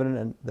made heaven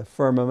and the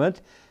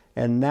firmament,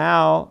 and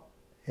now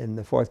in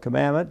the fourth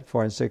commandment,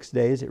 for in 6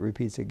 days, it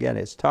repeats again.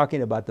 It's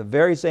talking about the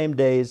very same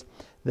days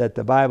that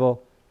the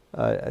Bible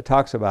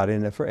talks about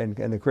in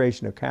the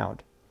creation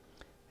account.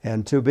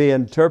 And to be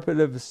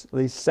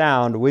interpretively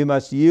sound, we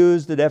must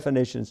use the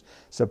definitions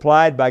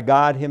supplied by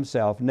God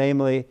Himself,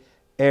 namely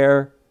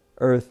air,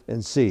 earth,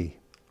 and sea.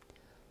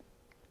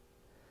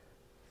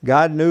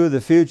 God knew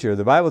the future.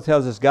 The Bible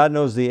tells us God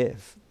knows the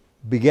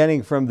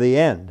beginning from the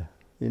end.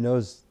 He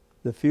knows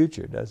the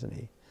future, doesn't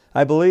He?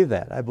 I believe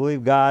that. I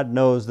believe God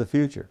knows the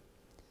future.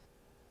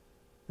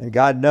 And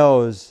God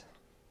knows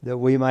that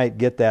we might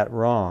get that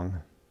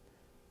wrong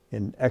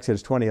in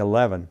Exodus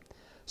 20:11.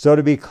 So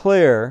to be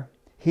clear,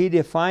 He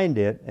defined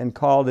it and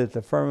called it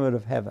the firmament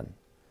of heaven.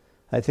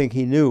 I think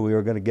He knew we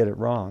were going to get it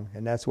wrong,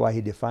 and that's why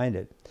He defined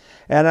it.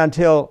 And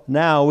until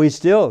now, we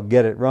still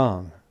get it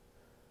wrong.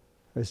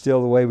 It's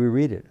still the way we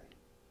read it.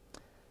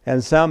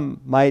 And some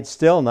might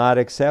still not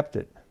accept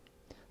it.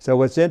 So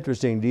what's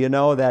interesting, do you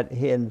know that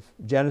in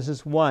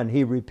Genesis 1,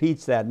 He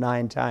repeats that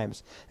 9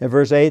 times. In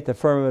verse 8, the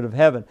firmament of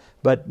heaven.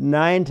 But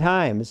 9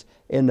 times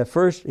in the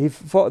first,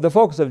 the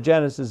focus of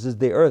Genesis is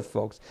the earth,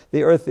 folks.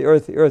 The earth, the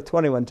earth, the earth,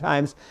 21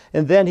 times.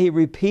 And then He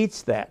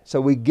repeats that,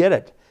 so we get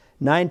it.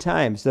 9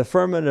 times. The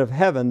firmament of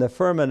heaven, the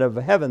firmament of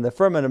heaven, the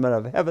firmament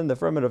of heaven, the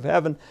firmament of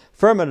heaven,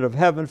 firmament of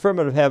heaven,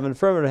 firmament of heaven,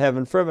 firmament of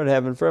heaven, firmament of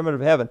heaven, firmament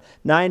of heaven.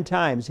 9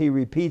 times He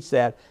repeats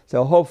that,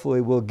 so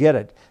hopefully we'll get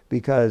it,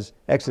 because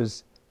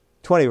Exodus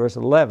 20 verse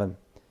 11,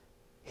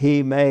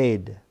 He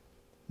made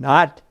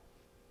not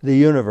the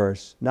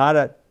universe,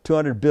 not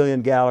 200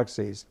 billion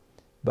galaxies,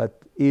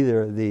 but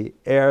either the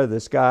air, the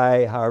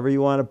sky, however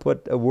you want to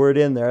put a word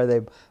in there,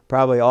 they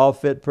probably all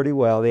fit pretty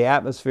well, the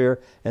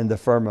atmosphere and the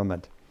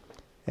firmament.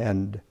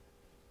 And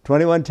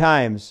 21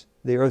 times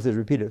the earth is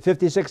repeated.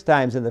 56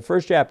 times in the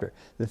first chapter,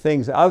 the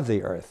things of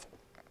the earth.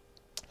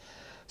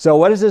 So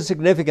what is the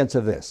significance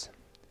of this?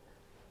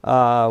 Where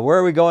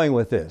are we going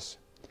with this?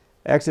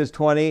 Exodus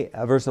 20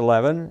 verse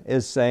 11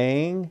 is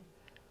saying,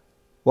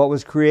 what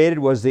was created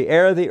was the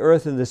air, the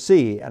earth, and the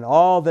sea, and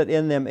all that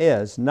in them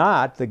is,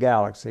 not the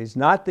galaxies,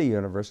 not the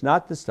universe,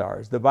 not the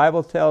stars. The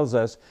Bible tells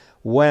us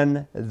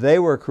when they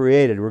were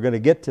created. We're going to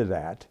get to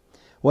that.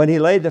 When He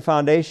laid the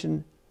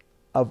foundation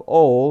of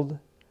old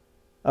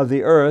of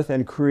the earth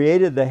and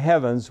created the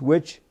heavens,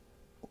 which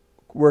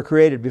were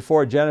created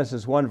before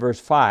Genesis 1 verse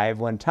 5,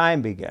 when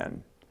time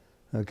began.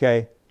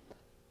 Okay?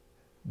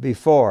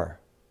 Before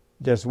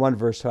just 1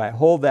 verse 5.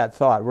 Hold that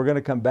thought. We're going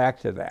to come back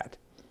to that.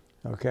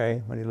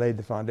 Okay? When He laid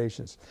the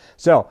foundations.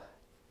 So,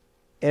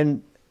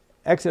 in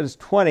Exodus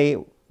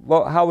 20,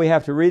 well, how we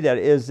have to read that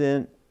is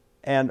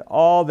and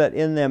all that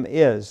in them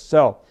is.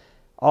 So,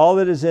 all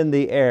that is in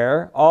the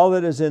air, all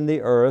that is in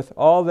the earth,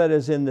 all that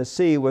is in the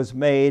sea was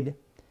made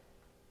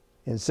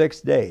in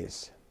 6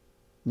 days,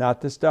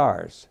 not the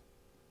stars.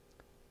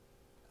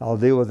 I'll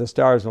deal with the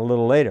stars a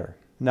little later.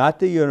 Not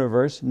the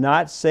universe,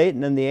 not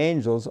Satan and the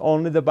angels,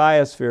 only the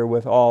biosphere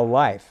with all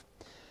life.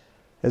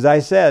 As I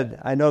said,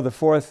 I know the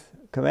fourth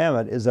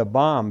commandment is a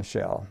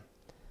bombshell.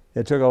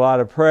 It took a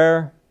lot of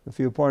prayer, a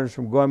few pointers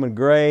from Goyman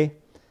Gray,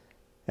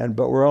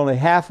 but we're only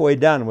halfway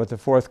done with the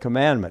fourth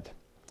commandment.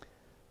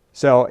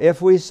 So if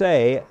we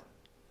say,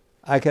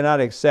 I cannot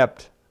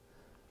accept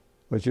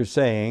what you're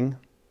saying,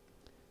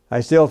 I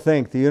still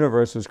think the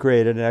universe was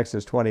created in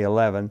Exodus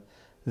 20:11,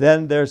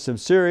 then there's some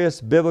serious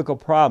biblical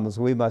problems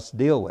we must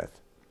deal with.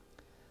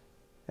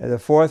 The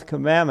fourth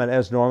commandment,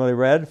 as normally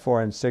read,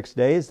 for in 6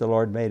 days the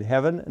Lord made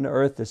heaven and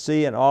earth, the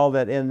sea, and all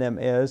that in them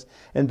is,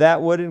 and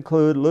that would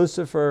include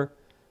Lucifer,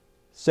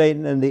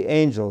 Satan, and the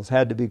angels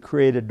had to be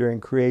created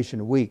during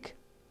creation week.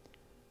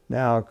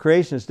 Now,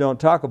 creationists don't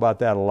talk about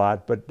that a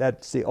lot, but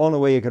that's the only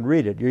way you can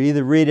read it. You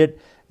either read it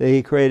that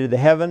He created the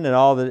heaven and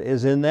all that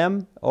is in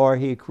them, or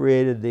He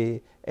created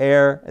the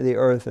air, the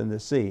earth, and the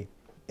sea.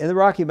 In the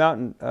Rocky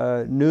Mountain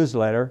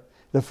newsletter,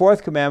 the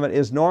fourth commandment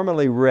is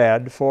normally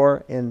read,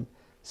 for in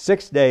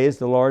 6 days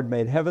the Lord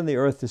made heaven, the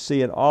earth, the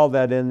sea, and all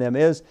that in them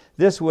is.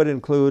 This would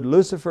include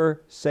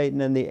Lucifer, Satan,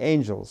 and the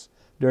angels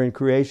during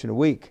creation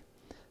week.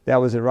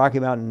 That was in Rocky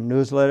Mountain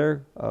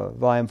newsletter,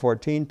 volume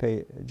 14,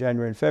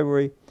 January and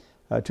February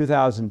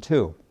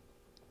 2002.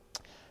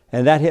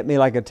 And that hit me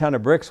like a ton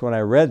of bricks when I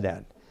read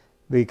that,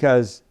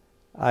 because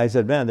I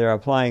said, man, they're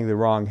applying the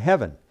wrong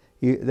heaven.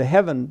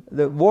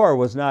 The war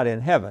was not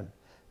in heaven.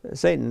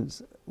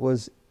 Satan's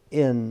was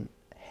in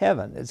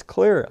heaven. It's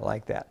clear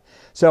like that.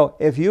 So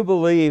if you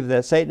believe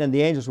that Satan and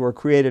the angels were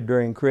created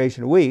during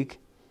creation week,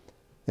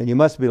 then you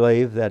must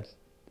believe that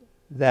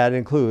that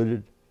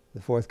included,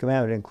 the fourth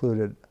commandment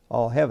included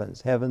all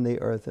heavens, heaven, the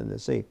earth, and the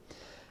sea.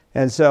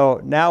 And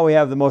so now we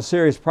have the most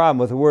serious problem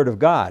with the Word of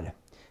God.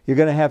 You're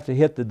going to have to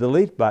hit the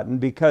delete button,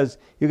 because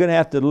you're going to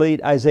have to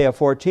delete Isaiah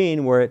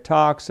 14, where it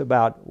talks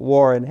about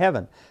war in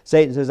heaven.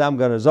 Satan says, I'm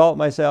going to exalt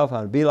myself, I'm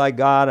going to be like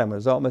God, I'm going to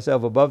exalt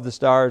myself above the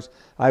stars,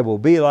 I will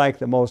be like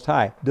the Most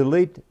High.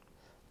 Delete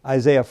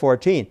Isaiah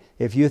 14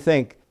 if you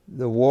think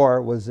the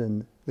war was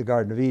in the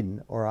Garden of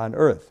Eden or on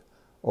earth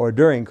or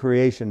during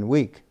creation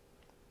week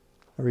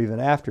or even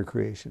after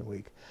creation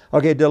week.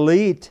 Okay,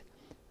 delete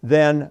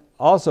then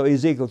also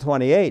Ezekiel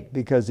 28,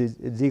 because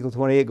Ezekiel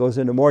 28 goes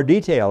into more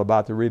detail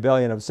about the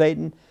rebellion of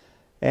Satan.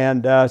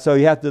 And so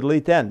you have to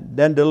delete then.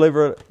 Then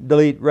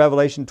delete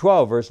Revelation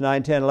 12, verse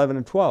 9, 10, 11,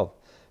 and 12.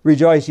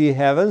 Rejoice, ye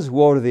heavens,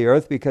 woe to the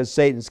earth, because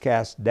Satan's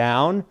cast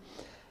down.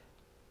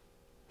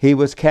 He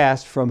was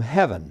cast from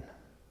heaven.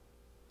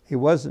 He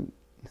wasn't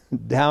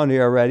down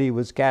here already, he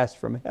was cast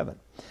from heaven.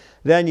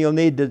 Then you'll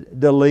need to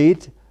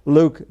delete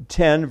Luke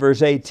 10,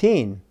 verse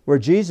 18, where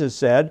Jesus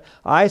said,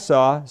 I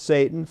saw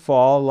Satan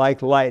fall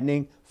like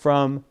lightning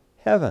from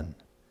heaven.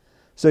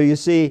 So you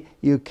see,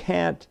 you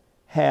can't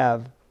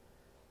have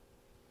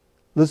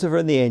Lucifer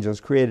and the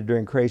angels created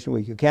during creation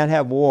week. You can't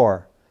have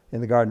war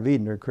in the Garden of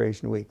Eden during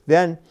creation week.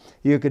 Then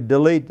you could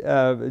delete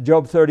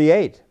Job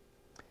 38,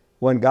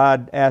 when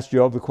God asked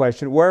Job the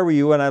question, where were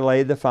you when I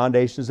laid the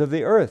foundations of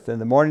the earth? And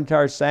the morning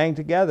stars sang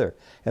together,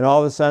 and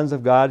all the sons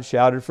of God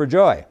shouted for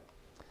joy.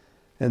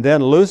 And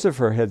then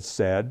Lucifer had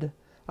said,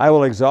 I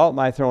will exalt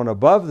my throne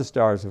above the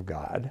stars of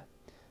God.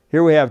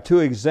 Here we have two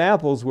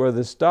examples where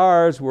the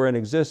stars were in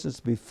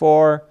existence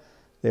before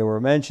they were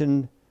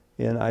mentioned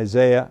in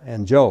Isaiah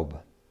and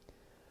Job.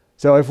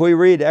 So if we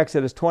read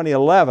Exodus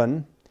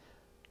 20:11,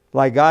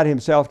 like God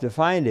himself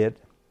defined it,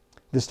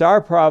 the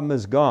star problem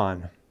is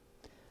gone.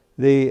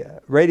 The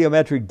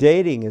radiometric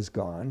dating is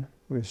gone.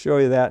 We'll show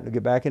you that. We'll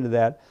get back into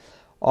that.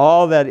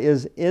 All that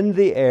is in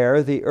the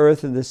air, the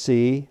earth and the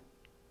sea,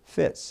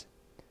 fits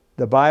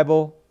the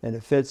Bible, and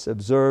it fits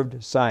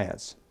observed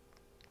science.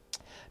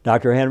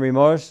 Dr. Henry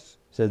Morse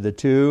said the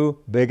two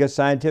biggest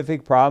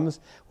scientific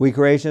problems we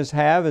creationists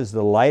have is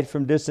the light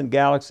from distant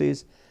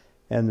galaxies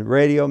and the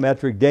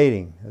radiometric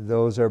dating.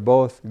 Those are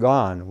both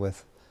gone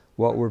with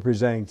what we're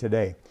presenting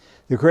today.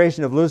 The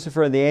creation of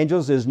Lucifer and the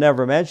angels is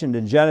never mentioned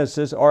in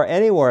Genesis or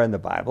anywhere in the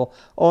Bible,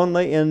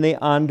 only in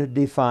the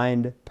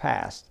undefined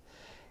past.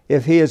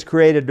 If he is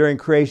created during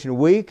creation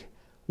week,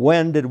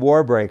 when did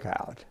war break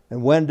out?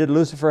 And when did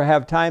Lucifer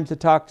have time to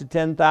talk to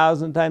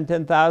 10,000 times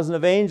 10,000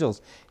 of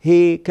angels?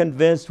 He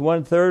convinced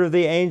 1/3 of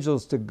the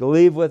angels to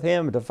believe with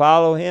him, to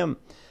follow him.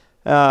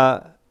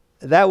 That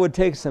would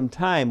take some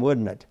time,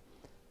 wouldn't it?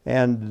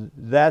 And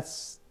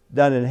that's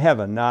done in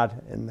heaven, not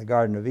in the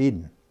Garden of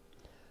Eden.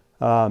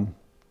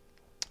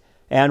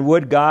 And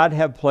would God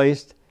have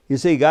placed, you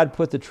see, God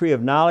put the tree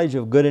of knowledge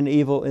of good and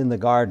evil in the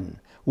garden.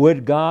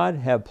 Would God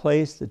have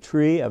placed the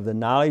tree of the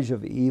knowledge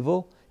of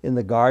evil in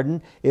the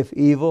garden if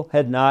evil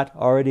had not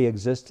already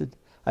existed?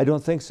 I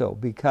don't think so,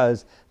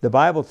 because the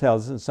Bible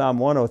tells us in Psalm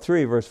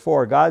 103, verse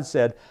 4, God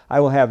said, I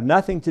will have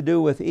nothing to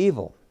do with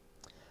evil.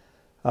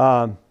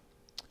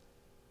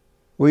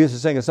 We used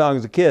to sing a song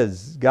as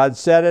kids. God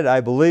said it,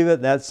 I believe it,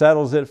 and that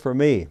settles it for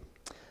me.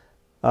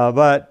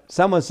 But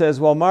someone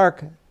says, well,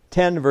 Mark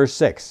 10, verse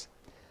 6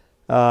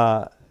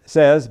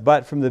 says,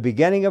 but from the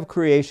beginning of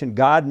creation,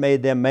 God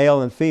made them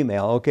male and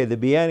female. Okay, the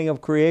beginning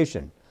of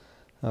creation.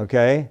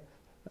 Okay,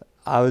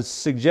 I would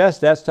suggest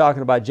that's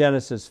talking about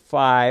Genesis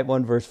 5,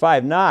 1 verse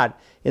 5. Not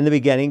in the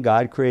beginning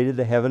God created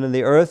the heaven and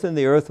the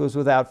earth was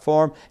without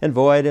form and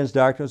void, and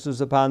darkness was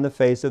upon the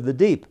face of the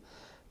deep.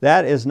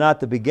 That is not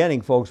the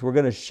beginning, folks. We're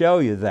going to show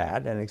you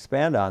that and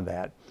expand on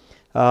that.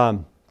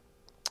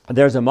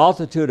 There's a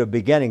multitude of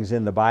beginnings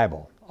in the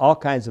Bible, all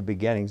kinds of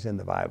beginnings in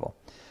the Bible.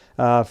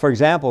 For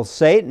example,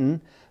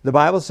 Satan, the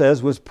Bible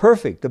says, was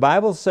perfect. The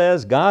Bible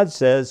says, God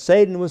says,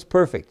 Satan was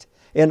perfect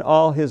in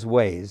all his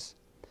ways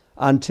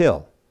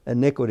until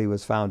iniquity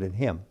was found in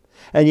him.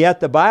 And yet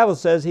the Bible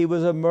says he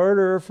was a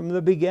murderer from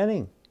the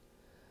beginning.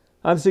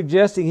 I'm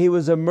suggesting he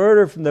was a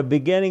murderer from the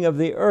beginning of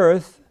the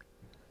earth,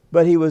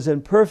 but he was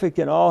imperfect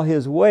in all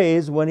his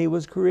ways when he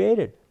was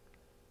created,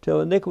 till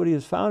iniquity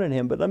was found in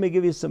him. But let me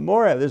give you some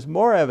more. There's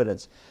more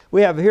evidence.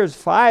 Here's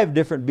 5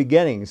 different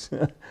beginnings.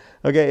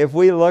 Okay, if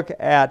we look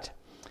at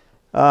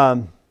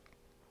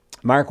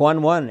Mark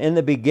 1:1, in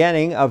the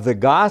beginning of the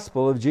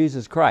gospel of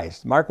Jesus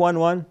Christ. Mark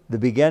 1:1, the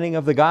beginning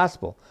of the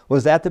gospel.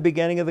 Was that the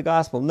beginning of the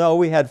gospel? No,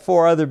 we had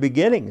 4 other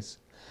beginnings.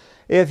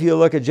 If you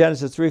look at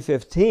Genesis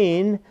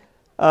 3:15,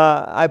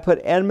 I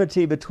put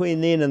enmity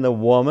between thee and the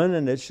woman,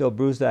 and it shall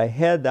bruise thy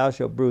head, thou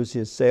shalt bruise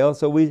his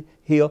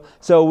heel.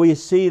 So we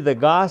see the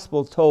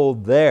gospel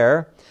told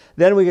there.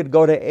 Then we could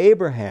go to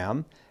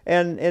Abraham,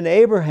 and in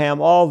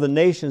Abraham all the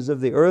nations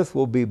of the earth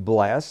will be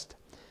blessed.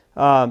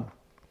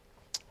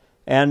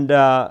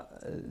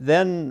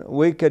 then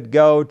we could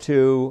go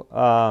to,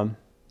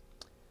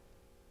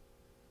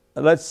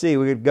 let's see,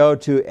 we could go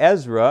to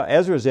Ezra.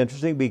 Ezra is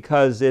interesting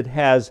because it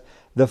has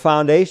the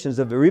foundations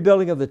of the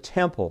rebuilding of the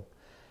temple.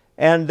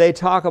 And they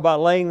talk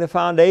about laying the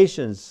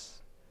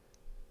foundations.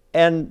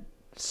 And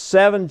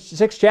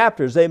 6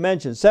 chapters they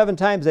mention, 7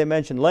 times they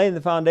mention laying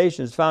the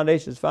foundations,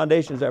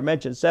 foundations are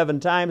mentioned 7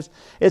 times.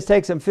 It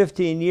takes them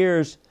 15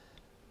 years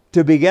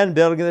to begin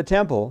building the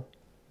temple,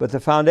 but the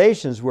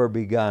foundations were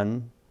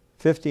begun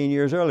 15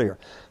 years earlier.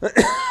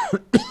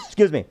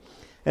 Excuse me.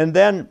 And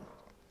then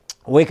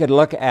we could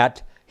look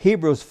at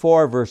Hebrews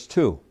 4 verse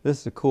 2.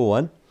 This is a cool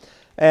one.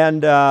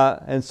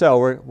 And so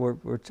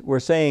we're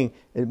saying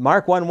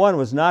Mark 1:1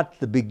 was not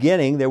the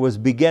beginning. There was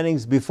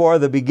beginnings before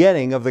the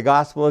beginning of the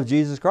gospel of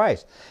Jesus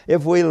Christ.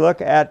 If we look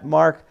at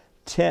Mark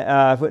 10,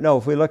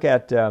 if we look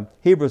at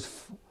Hebrews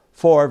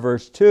 4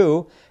 verse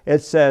 2, it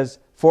says,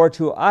 "For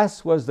to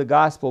us was the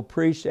gospel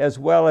preached as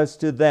well as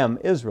to them,"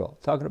 Israel,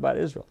 talking about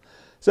Israel.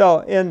 So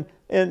in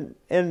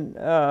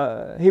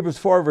Hebrews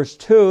 4 verse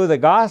 2, the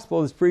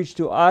gospel is preached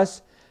to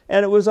us.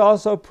 And it was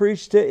also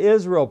preached to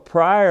Israel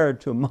prior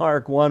to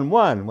Mark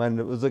 1:1, when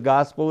it was the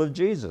gospel of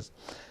Jesus.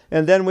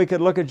 And then we could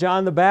look at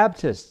John the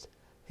Baptist.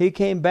 He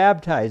came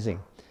baptizing.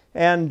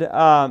 And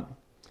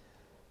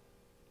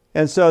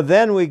so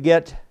then we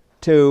get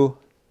to,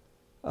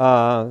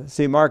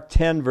 see, Mark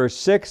 10 verse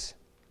 6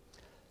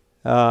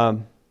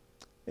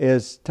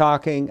 is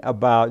talking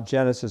about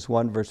Genesis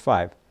 1 verse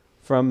 5.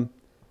 From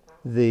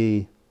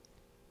the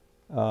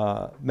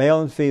male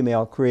and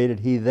female created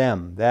he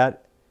them.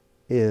 That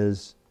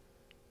is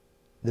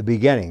the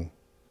beginning.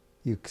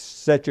 You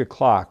set your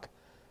clock,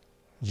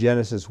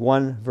 Genesis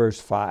 1 verse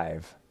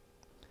 5.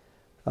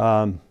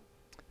 And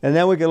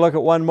then we can look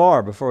at one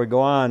more before we go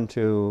on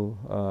to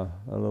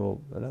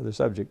another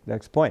subject,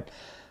 next point.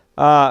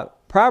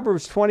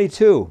 Proverbs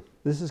 22.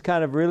 This is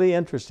kind of really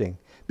interesting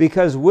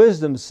because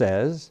wisdom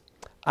says,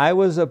 "I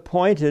was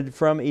appointed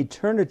from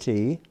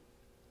eternity,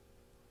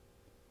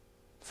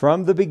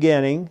 from the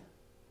beginning,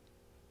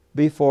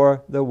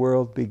 before the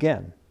world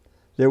began."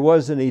 There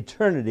was an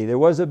eternity. There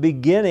was a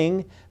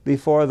beginning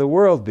before the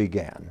world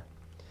began.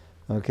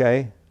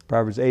 Okay?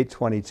 Proverbs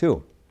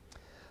 8:22.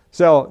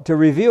 So, to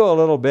review a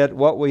little bit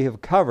what we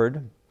have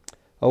covered,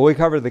 we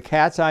covered the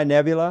Cat's Eye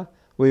Nebula.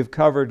 We've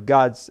covered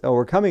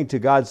we're coming to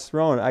God's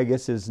throne, I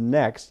guess, is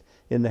next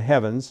in the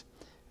heavens.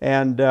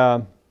 And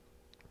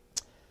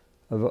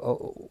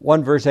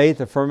 1 verse 8,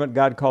 the firmament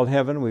God called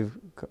heaven.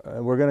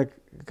 We're going to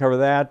cover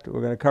that.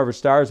 We're going to cover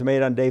stars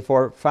made on day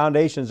 4.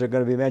 Foundations are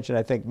going to be mentioned,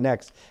 I think,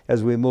 next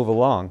as we move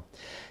along.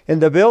 In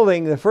the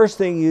building, the first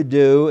thing you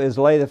do is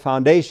lay the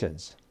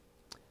foundations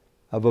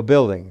of a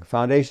building.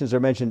 Foundations are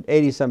mentioned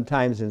 80-some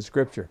times in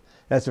Scripture.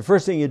 That's the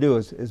first thing you do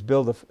is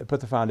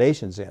put the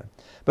foundations in.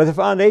 But the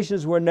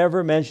foundations were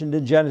never mentioned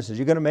in Genesis.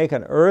 You're going to make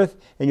an earth,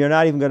 and you're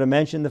not even going to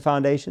mention the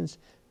foundations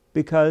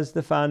because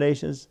the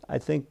foundations, I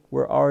think,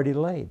 were already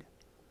laid.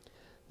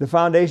 The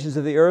foundations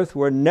of the earth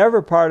were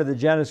never part of the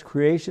Genesis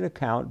creation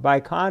account. By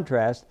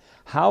contrast,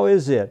 how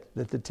is it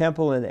that the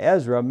temple in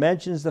Ezra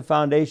mentions the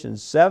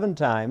foundations 7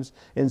 times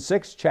in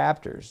 6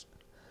 chapters?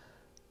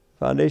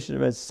 Foundations are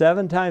mentioned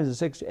 7 times in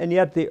 6, and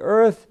yet the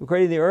earth,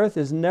 creating the earth,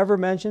 is never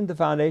mentioned, the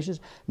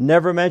foundations,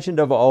 never mentioned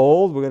of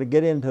old. We're going to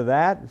get into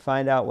that and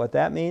find out what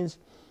that means.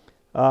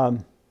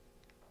 And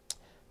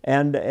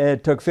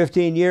it took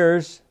 15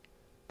 years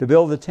to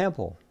build the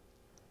temple.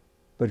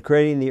 But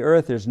creating the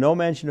earth, there's no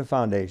mention of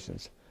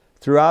foundations.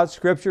 Throughout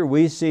Scripture,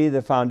 we see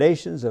the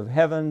foundations of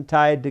heaven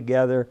tied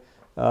together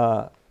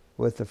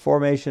with the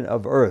formation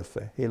of earth.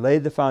 He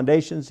laid the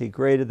foundations, He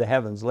created the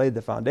heavens. Laid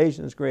the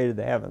foundations, created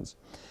the heavens.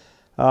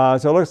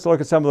 So let's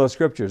look at some of those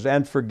Scriptures.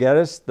 "And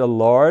forgettest the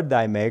Lord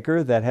thy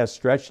Maker that has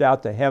stretched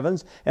out the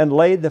heavens and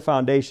laid the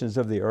foundations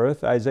of the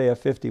earth." Isaiah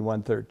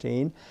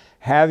 51:13.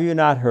 "Have you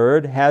not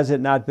heard? Has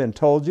it not been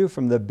told you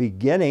from the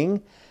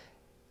beginning?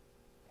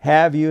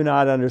 Have you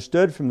not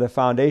understood from the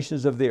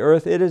foundations of the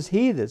earth? It is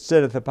He that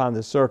sitteth upon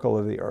the circle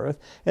of the earth,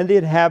 and the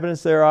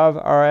inhabitants thereof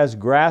are as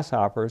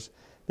grasshoppers,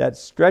 that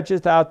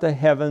stretcheth out the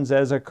heavens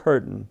as a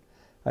curtain."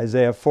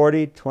 Isaiah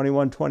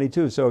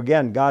 40:21-22. So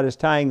again, God is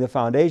tying the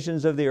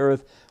foundations of the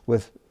earth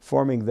with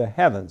forming the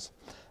heavens.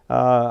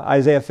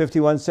 Isaiah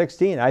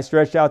 51:16. "I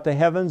stretched out the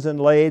heavens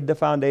and laid the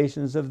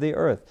foundations of the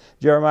earth."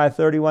 Jeremiah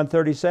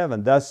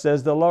 31:37. "Thus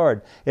says the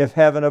Lord, if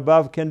heaven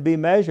above can be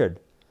measured,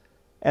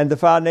 and the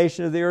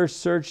foundation of the earth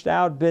searched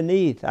out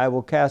beneath, I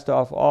will cast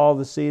off all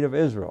the seed of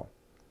Israel."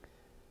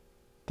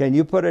 Can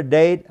you put a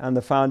date on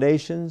the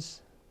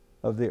foundations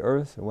of the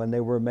earth when they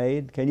were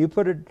made? Can you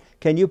put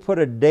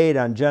a date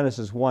on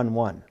Genesis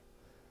 1:1?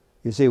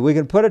 You see, we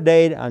can put a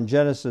date on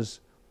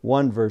Genesis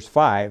 1 verse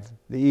 5.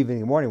 The evening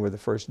and morning were the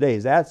first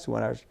days. That's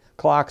when our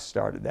clock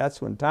started.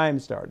 That's when time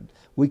started.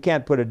 We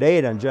can't put a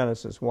date on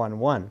Genesis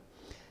 1:1.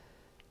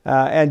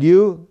 "And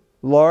you,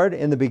 Lord,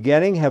 in the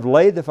beginning have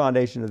laid the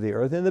foundation of the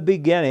earth, in the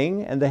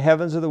beginning, and the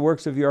heavens are the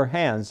works of your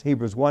hands."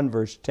 Hebrews 1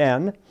 verse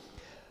 10.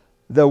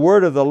 "The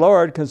word of the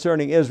Lord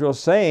concerning Israel,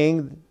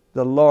 saying,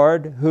 the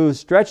Lord who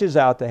stretches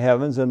out the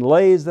heavens and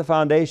lays the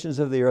foundations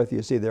of the earth.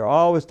 You see, they're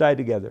always tied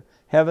together.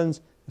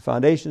 Heavens, the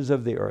foundations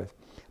of the earth.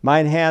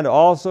 Mine hand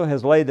also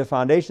has laid the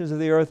foundations of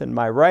the earth, and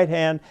my right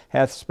hand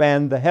hath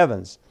spanned the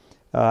heavens.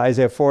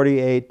 Isaiah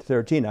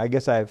 48:13. I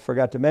guess I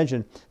forgot to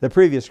mention the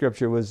previous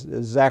scripture was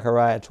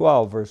Zechariah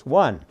 12, verse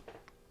 1.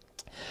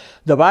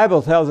 The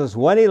Bible tells us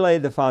when he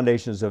laid the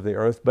foundations of the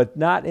earth, but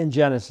not in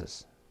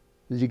Genesis.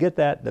 Did you get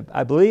that?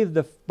 I believe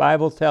the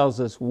Bible tells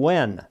us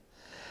when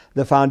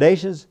the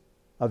foundations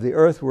of the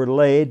earth were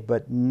laid,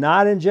 but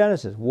not in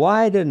Genesis.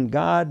 Why didn't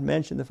God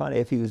mention the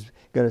foundation? If he was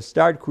going to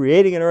start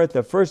creating an earth,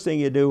 the first thing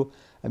you do,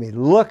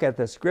 look at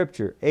the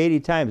scripture 80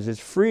 times. It's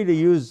free to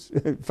use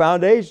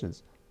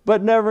foundations,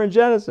 but never in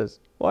Genesis.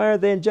 Why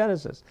aren't they in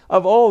Genesis?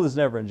 Of old is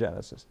never in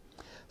Genesis.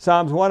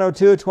 Psalms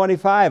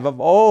 102:25, of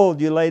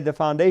old you laid the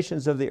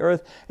foundations of the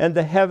earth, and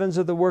the heavens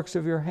are the works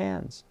of your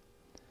hands.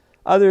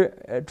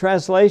 Other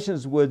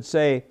translations would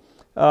say,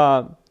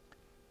 long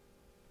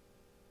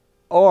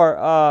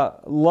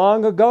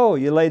ago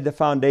you laid the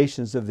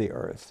foundations of the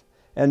earth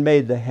and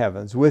made the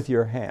heavens with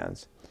your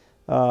hands.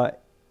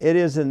 It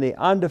is in the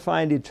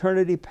undefined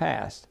eternity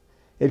past.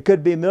 It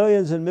could be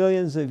millions and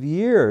millions of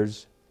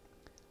years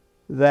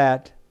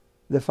that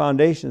the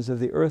foundations of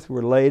the earth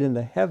were laid in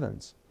the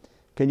heavens.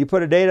 Can you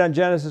put a date on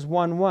Genesis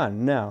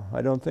 1:1? No,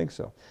 I don't think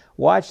so.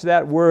 Watch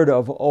that word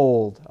of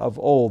old, of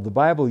old. The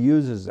Bible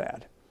uses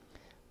that.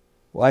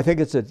 Well, I think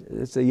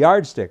it's a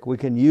yardstick. We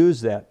can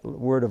use that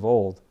word of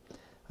old.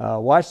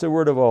 Watch the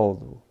word of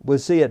old. We'll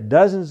see it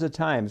dozens of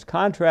times,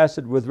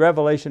 contrasted with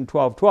Revelation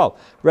 12:12.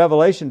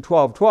 Revelation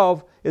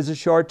 12:12 is a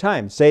short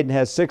time. Satan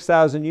has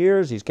 6,000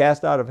 years. He's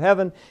cast out of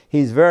heaven.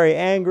 He's very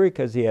angry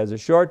because he has a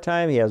short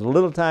time. He has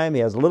little time.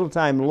 He has little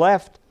time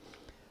left.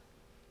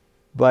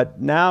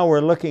 But now we're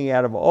looking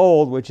at of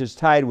old, which is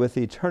tied with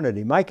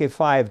eternity. Micah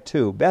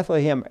 5:2,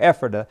 Bethlehem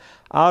Ephratah,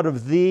 out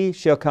of thee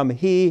shall come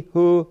he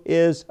who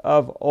is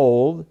of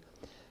old.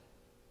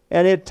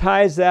 And it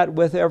ties that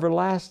with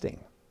everlasting.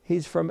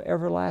 He's from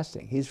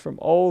everlasting. He's from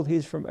old.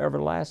 He's from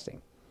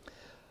everlasting.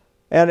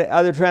 And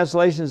other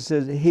translations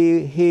says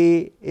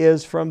he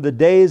is from the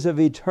days of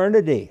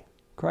eternity.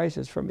 Christ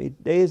is from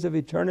days of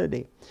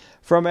eternity.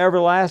 From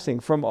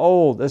everlasting, from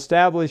old,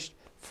 established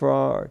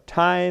for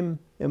time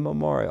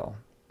immemorial.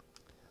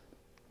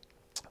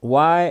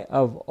 Why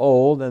of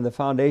old and the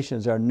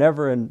foundations are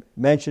never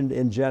mentioned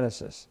in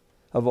Genesis?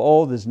 Of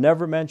old is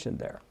never mentioned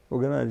there.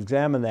 We're going to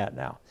examine that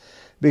now.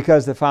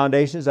 Because the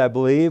foundations, I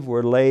believe,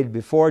 were laid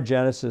before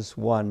Genesis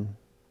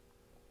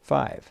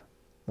 1:5,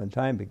 when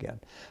time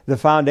began. The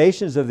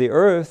foundations of the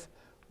earth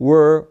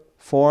were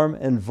form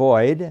and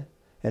void,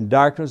 and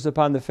darkness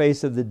upon the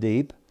face of the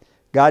deep.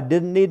 God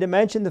didn't need to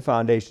mention the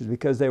foundations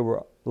because they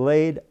were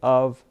laid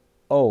of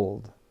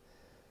old.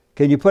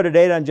 Can you put a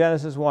date on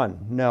Genesis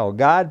 1? No.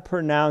 God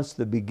pronounced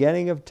the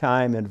beginning of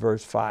time in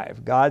verse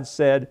 5. God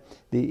said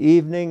the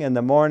evening and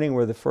the morning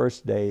were the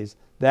first days.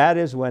 That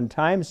is when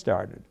time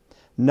started.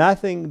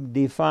 Nothing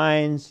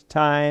defines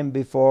time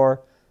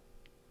before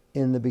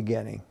in the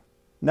beginning.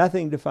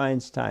 Nothing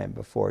defines time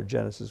before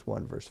Genesis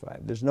 1 verse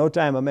 5. There's no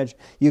time I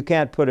mentioned. You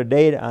can't put a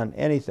date on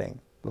anything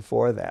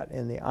before that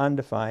in the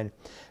undefined.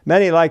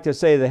 Many like to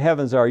say the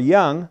heavens are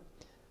young,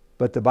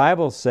 but the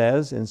Bible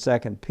says in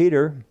 2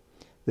 Peter,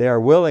 they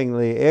are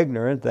willingly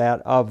ignorant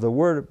that by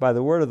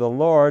the word of the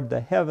Lord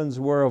the heavens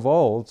were of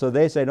old. So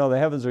they say, no, the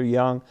heavens are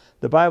young.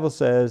 The Bible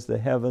says the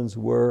heavens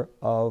were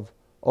of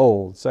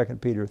old.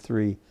 2 Peter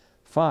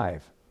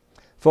 3:5.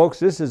 Folks,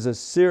 this is a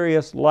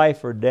serious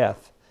life or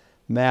death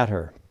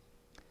matter.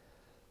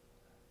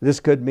 This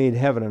could mean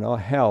heaven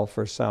and hell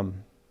for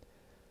some.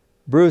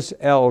 Bruce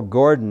L.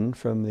 Gordon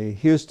from the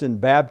Houston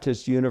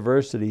Baptist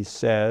University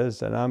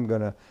says, and I'm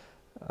going to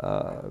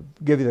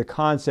give you the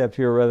concept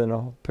here rather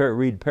than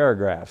read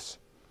paragraphs.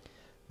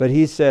 But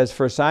he says,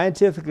 for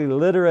scientifically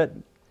literate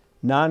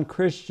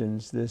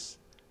non-Christians, this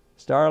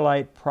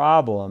starlight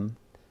problem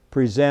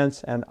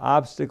presents an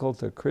obstacle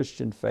to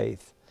Christian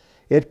faith.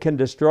 It can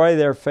destroy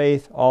their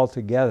faith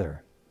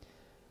altogether.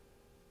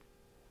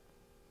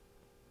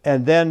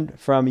 And then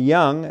from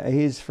Young,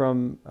 he's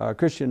from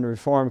Christian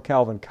Reformed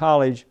Calvin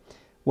College,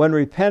 when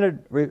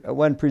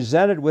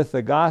presented with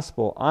the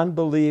gospel,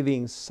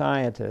 unbelieving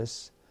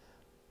scientists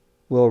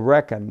will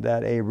reckon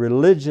that a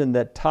religion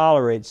that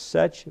tolerates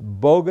such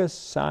bogus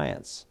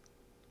science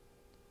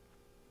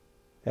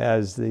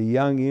as the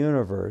young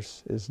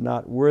universe is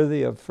not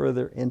worthy of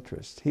further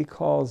interest. He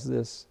calls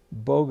this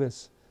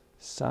bogus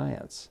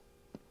science.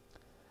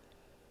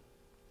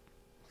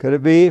 Could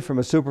it be from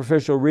a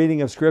superficial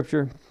reading of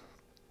Scripture,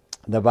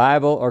 the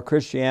Bible, or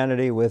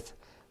Christianity with,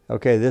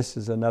 okay, this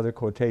is another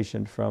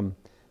quotation from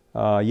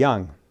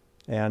Young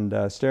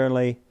and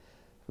Sternly,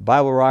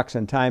 Bible Rocks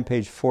and Time,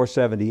 page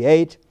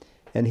 478.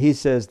 And he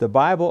says, the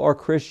Bible or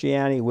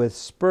Christianity with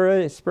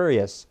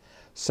spurious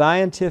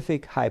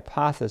scientific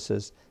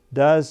hypothesis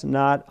does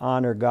not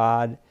honor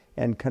God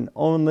and can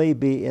only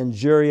be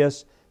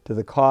injurious to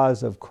the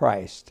cause of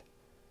Christ.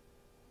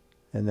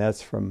 And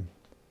that's from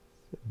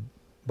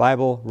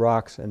Bible,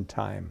 Rocks, and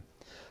Time.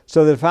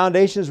 So the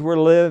foundations were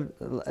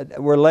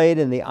laid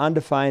in the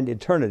undefined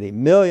eternity.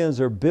 Millions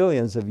or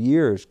billions of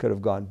years could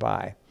have gone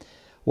by.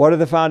 What are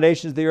the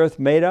foundations of the earth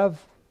made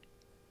of?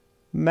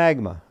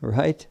 Magma,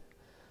 right?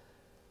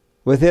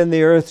 Within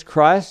the earth's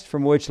crust,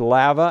 from which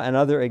lava and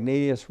other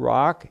igneous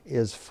rock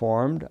is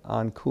formed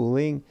on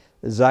cooling,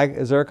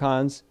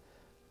 zircons,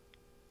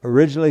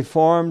 originally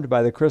formed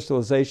by the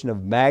crystallization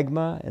of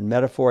magma and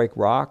metamorphic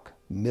rock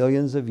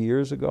millions of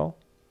years ago.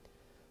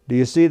 Do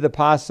you see the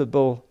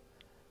possible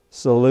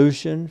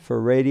solution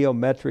for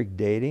radiometric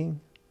dating?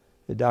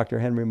 Dr.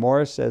 Henry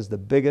Morris says the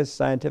biggest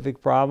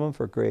scientific problem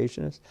for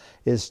creationists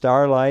is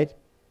starlight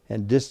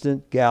and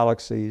distant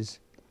galaxies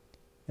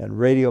and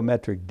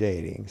radiometric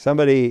dating.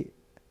 Somebody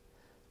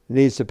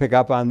needs to pick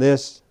up on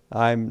this.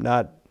 I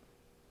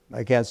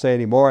can't say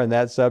any more on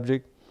that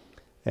subject.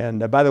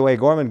 And by the way,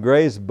 Gorman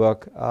Gray's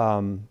book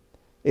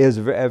is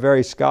a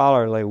very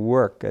scholarly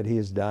work that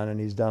he's done,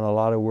 and he's done a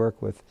lot of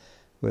work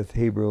with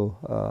Hebrew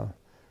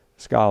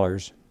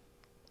scholars.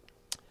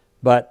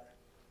 But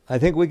I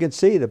think we can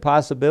see the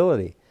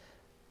possibility.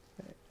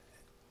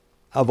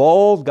 Of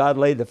old, God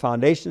laid the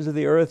foundations of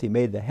the earth. He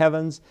made the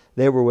heavens.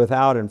 They were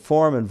without in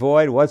form and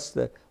void. What's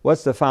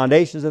the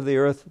foundations of the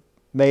earth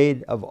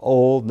made of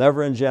old?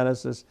 Never in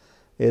Genesis.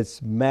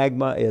 It's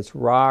magma, it's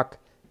rock,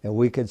 and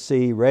we could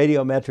see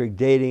radiometric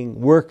dating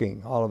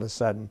working all of a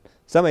sudden.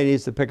 Somebody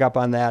needs to pick up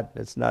on that.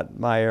 It's not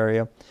my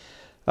area.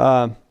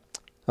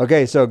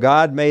 Okay, so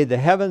God made the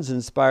heavens,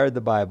 inspired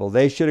the Bible.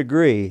 They should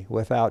agree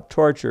without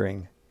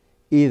torturing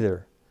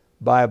either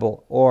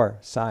Bible or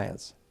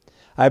science.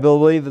 I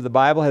believe that the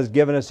Bible has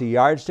given us a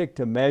yardstick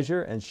to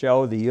measure and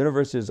show the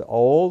universe is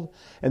old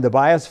and the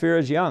biosphere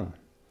is young.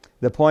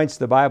 The points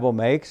the Bible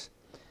makes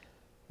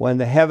when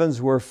the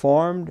heavens were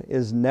formed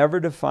is never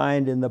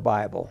defined in the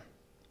Bible.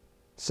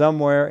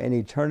 Somewhere in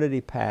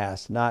eternity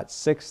past, not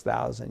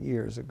 6,000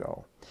 years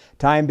ago.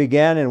 Time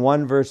began in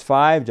 1 verse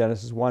 5,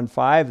 Genesis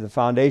 1:5. The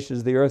foundations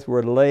of the earth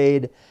were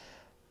laid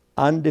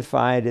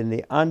undefined in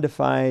the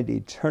undefined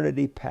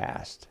eternity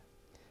past.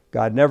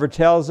 God never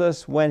tells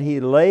us when He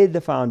laid the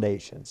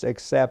foundations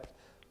except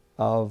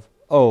of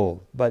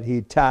old, but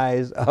He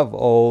ties of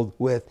old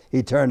with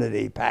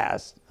eternity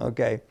past,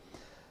 okay,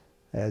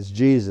 as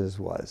Jesus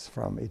was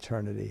from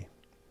eternity.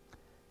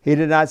 He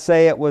did not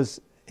say it was,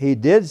 He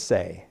did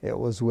say it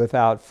was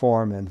without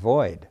form and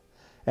void,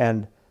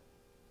 and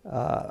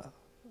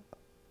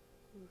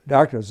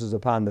darkness was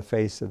upon the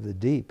face of the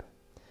deep.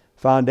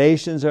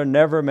 Foundations are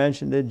never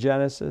mentioned in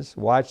Genesis.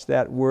 Watch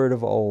that word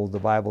of old. The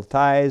Bible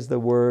ties the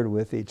word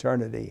with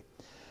eternity.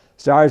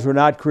 Stars were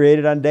not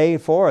created on day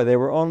 4. They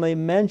were only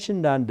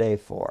mentioned on day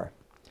 4.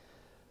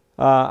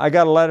 I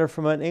got a letter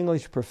from an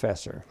English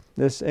professor.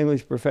 This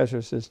English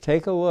professor says,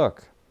 take a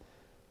look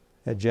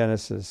at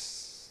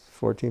Genesis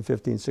 14,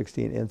 15,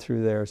 16, and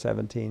through there,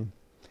 17.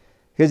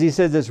 Because he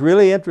says it's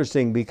really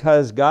interesting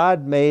because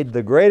God made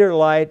the greater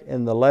light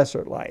and the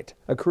lesser light,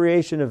 a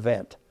creation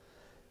event.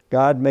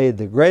 God made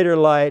the greater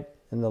light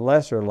and the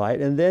lesser light.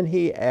 And then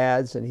he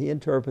adds and he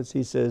interprets,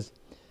 he says,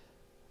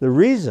 the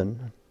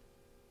reason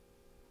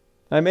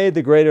I made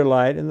the greater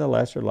light and the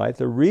lesser light,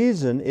 the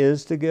reason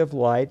is to give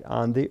light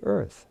on the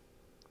earth.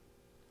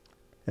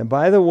 And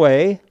by the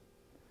way,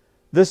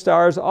 the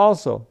stars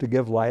also to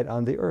give light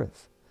on the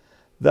earth.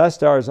 The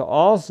stars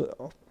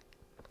also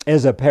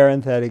is a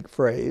parenthetic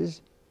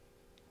phrase.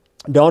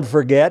 Don't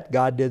forget,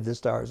 God did the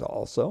stars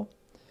also.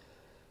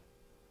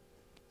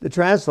 The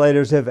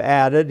translators have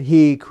added,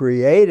 He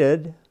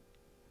created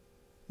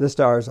the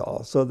stars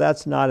also.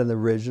 That's not in the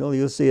original.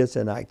 You'll see it's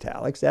in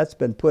italics. That's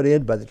been put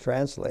in by the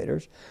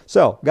translators.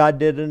 So, God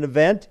did an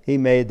event. He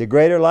made the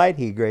greater light.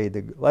 He made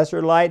the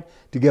lesser light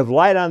to give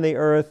light on the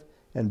earth.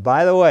 And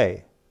by the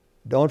way,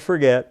 don't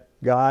forget,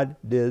 God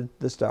did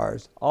the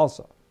stars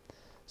also.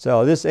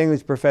 So, this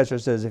English professor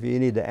says if you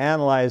need to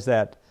analyze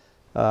that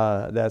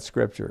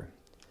scripture.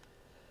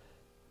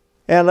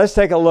 And let's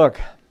take a look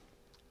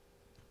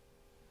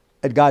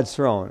at God's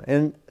throne.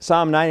 In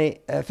Psalm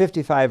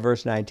 55,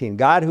 verse 19,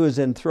 God who is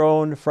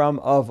enthroned from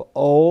of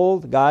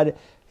old, God,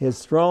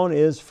 His throne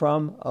is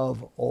from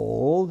of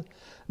old.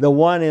 The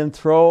one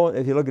enthroned,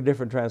 if you look at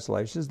different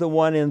translations, the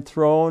one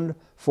enthroned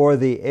for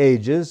the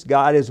ages.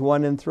 God is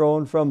one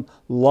enthroned from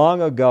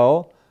long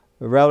ago.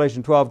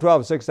 Revelation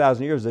 12:12,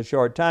 6,000 years is a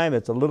short time.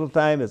 It's a little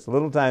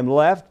time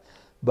left.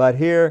 But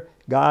here,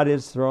 God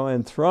is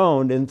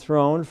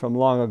enthroned from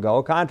long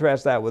ago.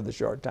 Contrast that with the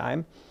short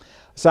time.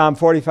 Psalm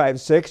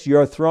 45:6,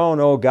 your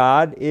throne, O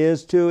God,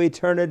 is to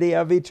eternity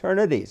of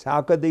eternities.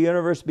 How could the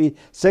universe be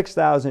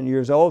 6,000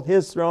 years old?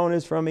 His throne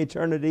is from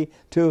eternity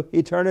to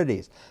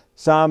eternities.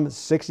 Psalm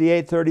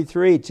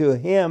 68:33, to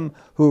Him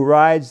who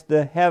rides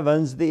the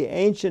heavens, the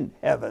ancient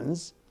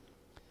heavens,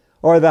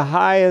 or the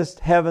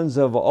highest heavens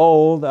of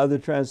old, other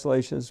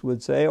translations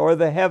would say, or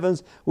the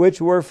heavens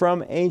which were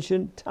from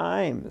ancient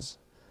times.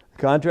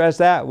 Contrast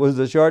that with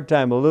the short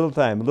time, a little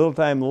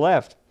time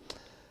left.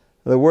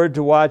 The word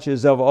to watch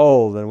is of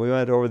old, and we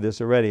went over this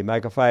already.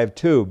 Micah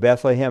 5:2,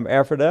 Bethlehem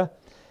Ephratah,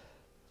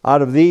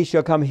 Out of these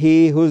shall come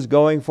he whose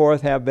going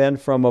forth have been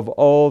from of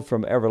old,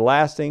 from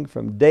everlasting,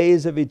 from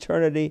days of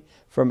eternity,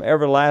 from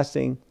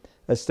everlasting,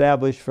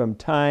 established from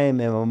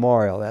time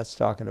immemorial. That's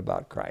talking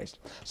about Christ.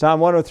 Psalm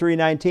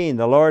 103:19,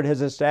 the Lord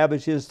has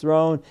established his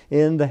throne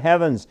in the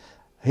heavens.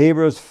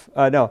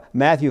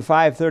 Matthew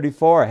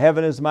 5:34,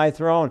 heaven is my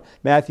throne.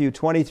 Matthew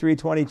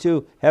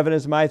 23:22, heaven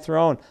is my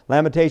throne.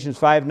 Lamentations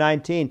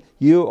 5:19,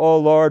 you, O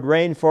Lord,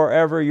 reign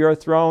forever. Your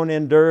throne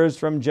endures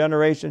from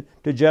generation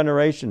to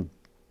generation.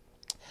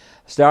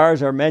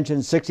 Stars are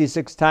mentioned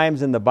 66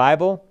 times in the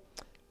Bible,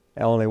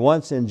 only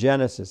once in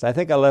Genesis. I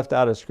think I left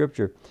out a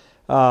scripture.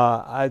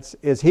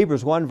 It's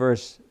Hebrews 1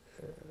 verse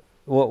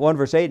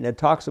 8, and it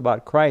talks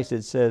about Christ.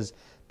 It says,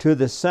 to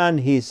the Son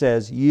he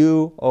says,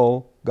 you,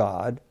 O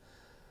God,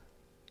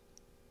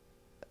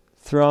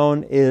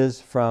 throne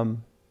is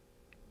from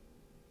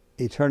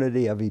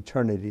eternity of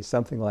eternity,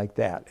 something like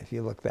that, if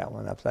you look that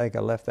one up. So I think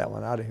I left that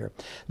one out of here.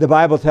 The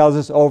Bible tells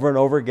us over and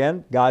over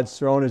again, God's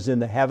throne is in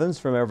the heavens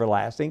from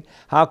everlasting.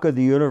 How could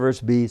the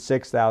universe be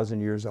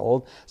 6,000 years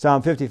old?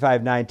 Psalm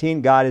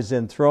 55:19, God is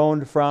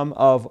enthroned from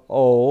of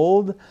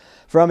old,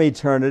 from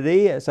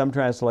eternity, some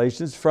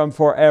translations, from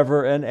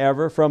forever and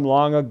ever, from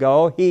long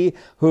ago. He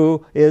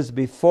who is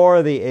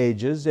before the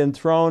ages,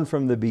 enthroned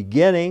from the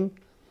beginning.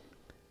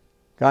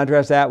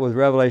 Contrast that with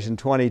Revelation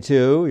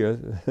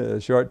 22, a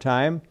short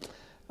time.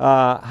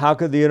 How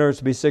could the universe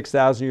be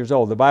 6,000 years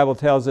old? The Bible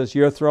tells us,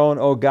 your throne,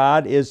 O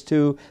God, is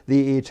to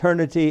the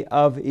eternity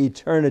of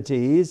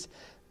eternities.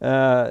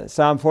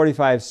 Psalm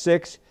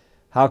 45:6,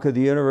 how could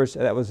the universe,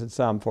 that was in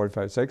Psalm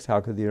 45:6, how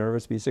could the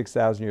universe be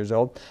 6,000 years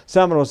old?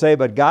 Someone will say,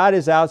 but God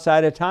is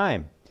outside of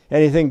time.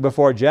 Anything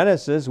before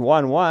Genesis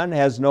 1:1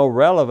 has no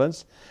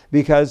relevance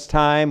because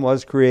time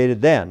was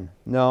created then.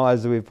 No,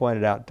 as we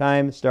pointed out,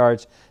 time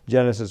starts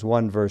Genesis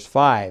 1 verse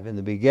 5. In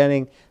the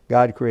beginning,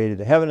 God created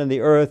the heaven and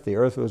the earth. The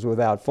earth was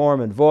without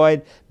form and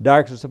void,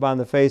 darkness upon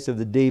the face of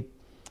the deep.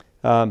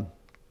 Psalm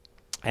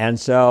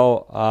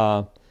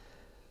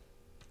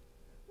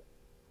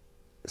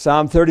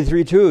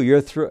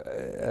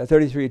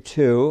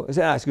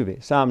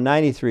 33:2, Psalm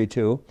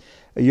 93:2,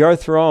 your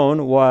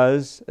throne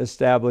was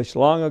established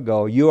long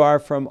ago. You are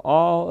from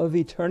all of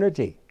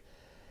eternity.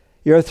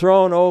 Your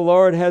throne, O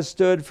Lord, has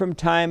stood from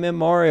time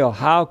immemorial.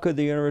 How could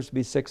the universe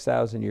be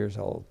 6,000 years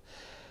old?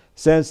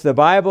 Since the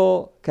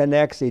Bible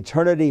connects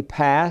eternity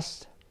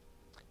past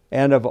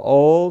and of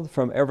old,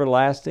 from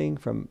everlasting,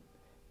 from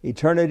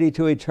eternity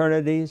to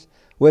eternities,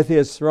 with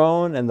his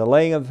throne and the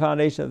laying of the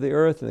foundation of the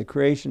earth and the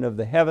creation of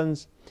the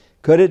heavens,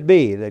 could it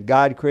be that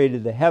God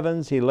created the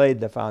heavens, he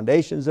laid the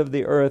foundations of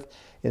the earth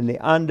in the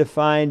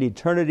undefined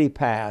eternity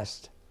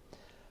past?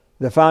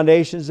 The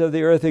foundations of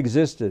the earth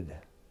existed,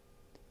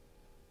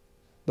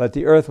 but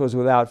the earth was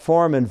without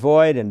form and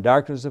void, and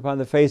darkness upon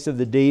the face of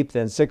the deep.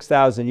 Then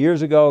 6,000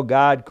 years ago,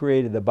 God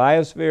created the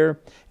biosphere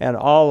and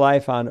all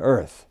life on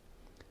earth.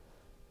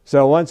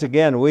 So once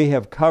again, we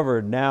have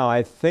covered now,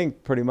 I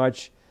think, pretty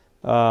much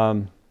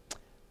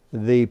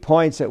the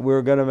points that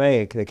we're going to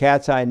make. The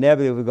cat's eye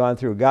nebula we've gone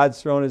through.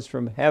 God's throne is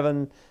from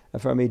heaven,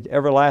 from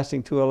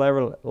everlasting to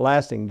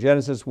everlasting.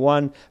 Genesis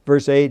 1,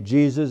 verse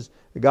 8,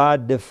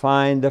 God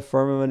defined the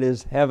firmament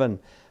is heaven.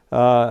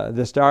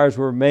 The stars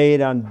were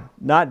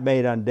not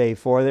made on day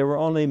 4. They were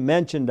only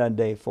mentioned on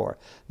day 4.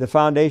 The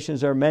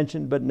foundations are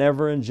mentioned, but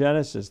never in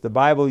Genesis. The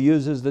Bible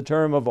uses the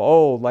term of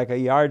old like a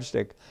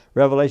yardstick.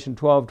 Revelation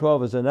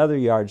 12:12 is another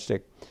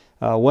yardstick.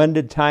 When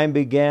did time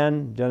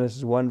begin?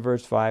 Genesis 1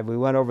 verse 5. We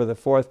went over the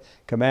fourth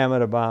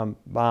commandment of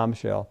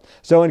bombshell.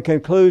 So in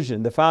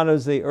conclusion, the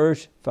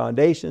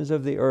foundations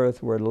of the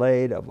earth were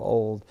laid of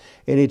old,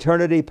 in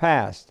eternity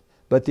past,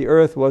 but the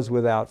earth was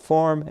without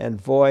form and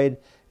void,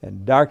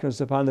 and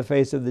darkness upon the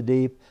face of the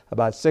deep.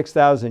 About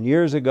 6,000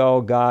 years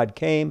ago, God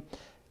came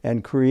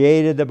and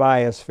created the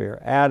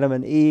biosphere, Adam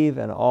and Eve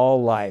and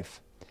all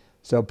life.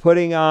 So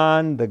putting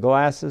on the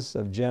glasses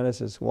of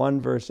Genesis 1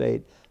 verse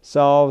 8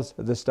 solves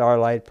the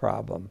starlight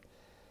problem.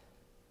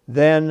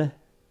 Then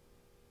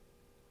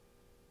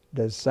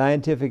does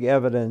scientific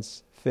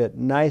evidence fit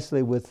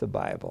nicely with the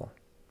Bible?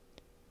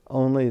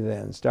 Only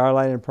then.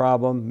 Starlight and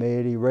problem,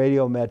 maybe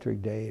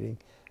radiometric dating.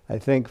 I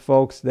think,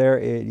 folks,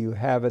 there you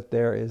have it.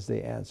 There is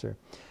the answer.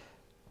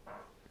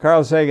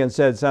 Carl Sagan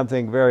said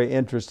something very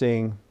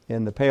interesting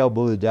in The Pale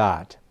Blue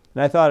Dot,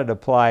 and I thought it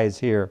applies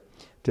here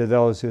to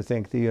those who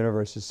think the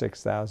universe is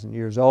 6,000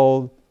 years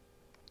old.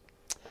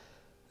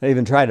 They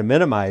even try to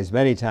minimize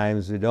many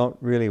times. We don't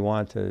really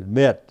want to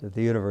admit that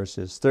the universe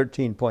is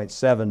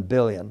 13.7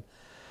 billion.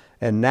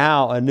 And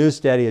now a new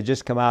study has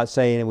just come out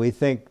saying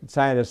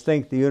scientists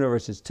think the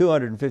universe is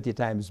 250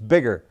 times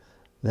bigger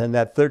than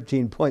that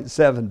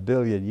 13.7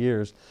 billion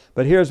years.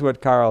 But here's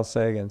what Carl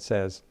Sagan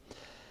says.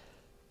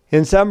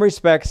 In some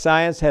respects,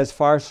 science has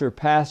far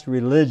surpassed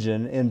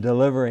religion in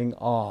delivering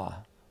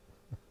awe.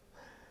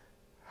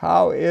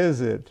 How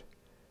is it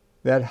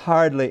that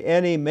hardly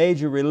any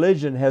major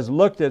religion has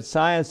looked at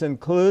science and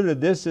concluded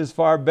this is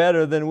far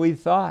better than we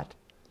thought?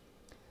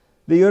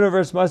 The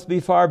universe must be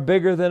far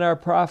bigger than our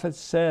prophets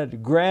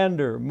said,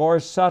 grander, more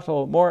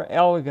subtle, more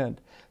elegant.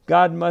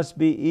 God must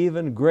be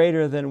even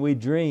greater than we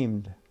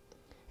dreamed.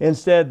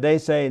 Instead, they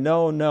say,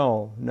 no,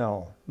 no,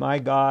 no. My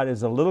God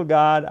is a little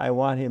God. I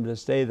want him to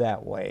stay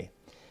that way.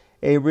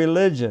 A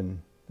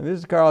religion, this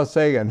is Carl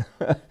Sagan,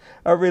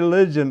 a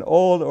religion,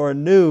 old or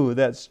new,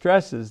 that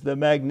stresses the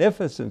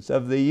magnificence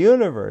of the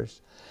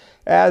universe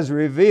as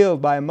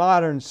revealed by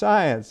modern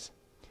science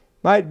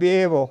might be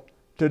able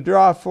to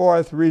draw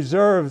forth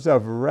reserves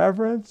of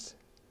reverence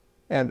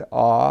and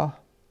awe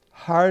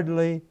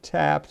hardly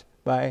tapped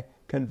by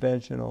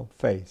conventional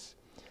faith.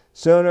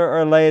 Sooner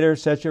or later,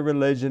 such a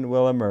religion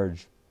will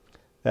emerge.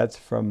 That's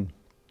from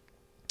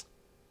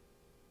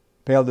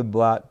Pale de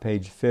Blot,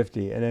 page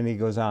 50. And then he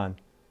goes on.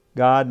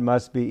 God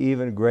must be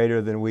even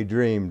greater than we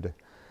dreamed.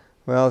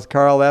 Well,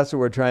 Carl, that's what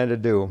we're trying to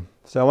do.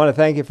 So I want to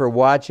thank you for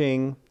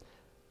watching.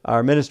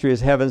 Our ministry is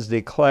Heavens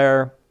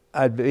Declare.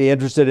 I'd be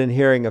interested in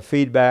hearing a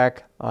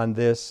feedback on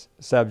this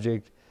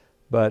subject,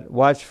 but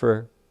watch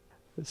for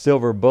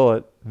Silver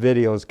Bullet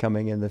videos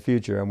coming in the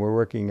future, and we're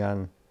working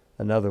on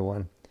another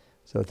one.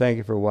 So thank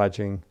you for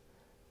watching.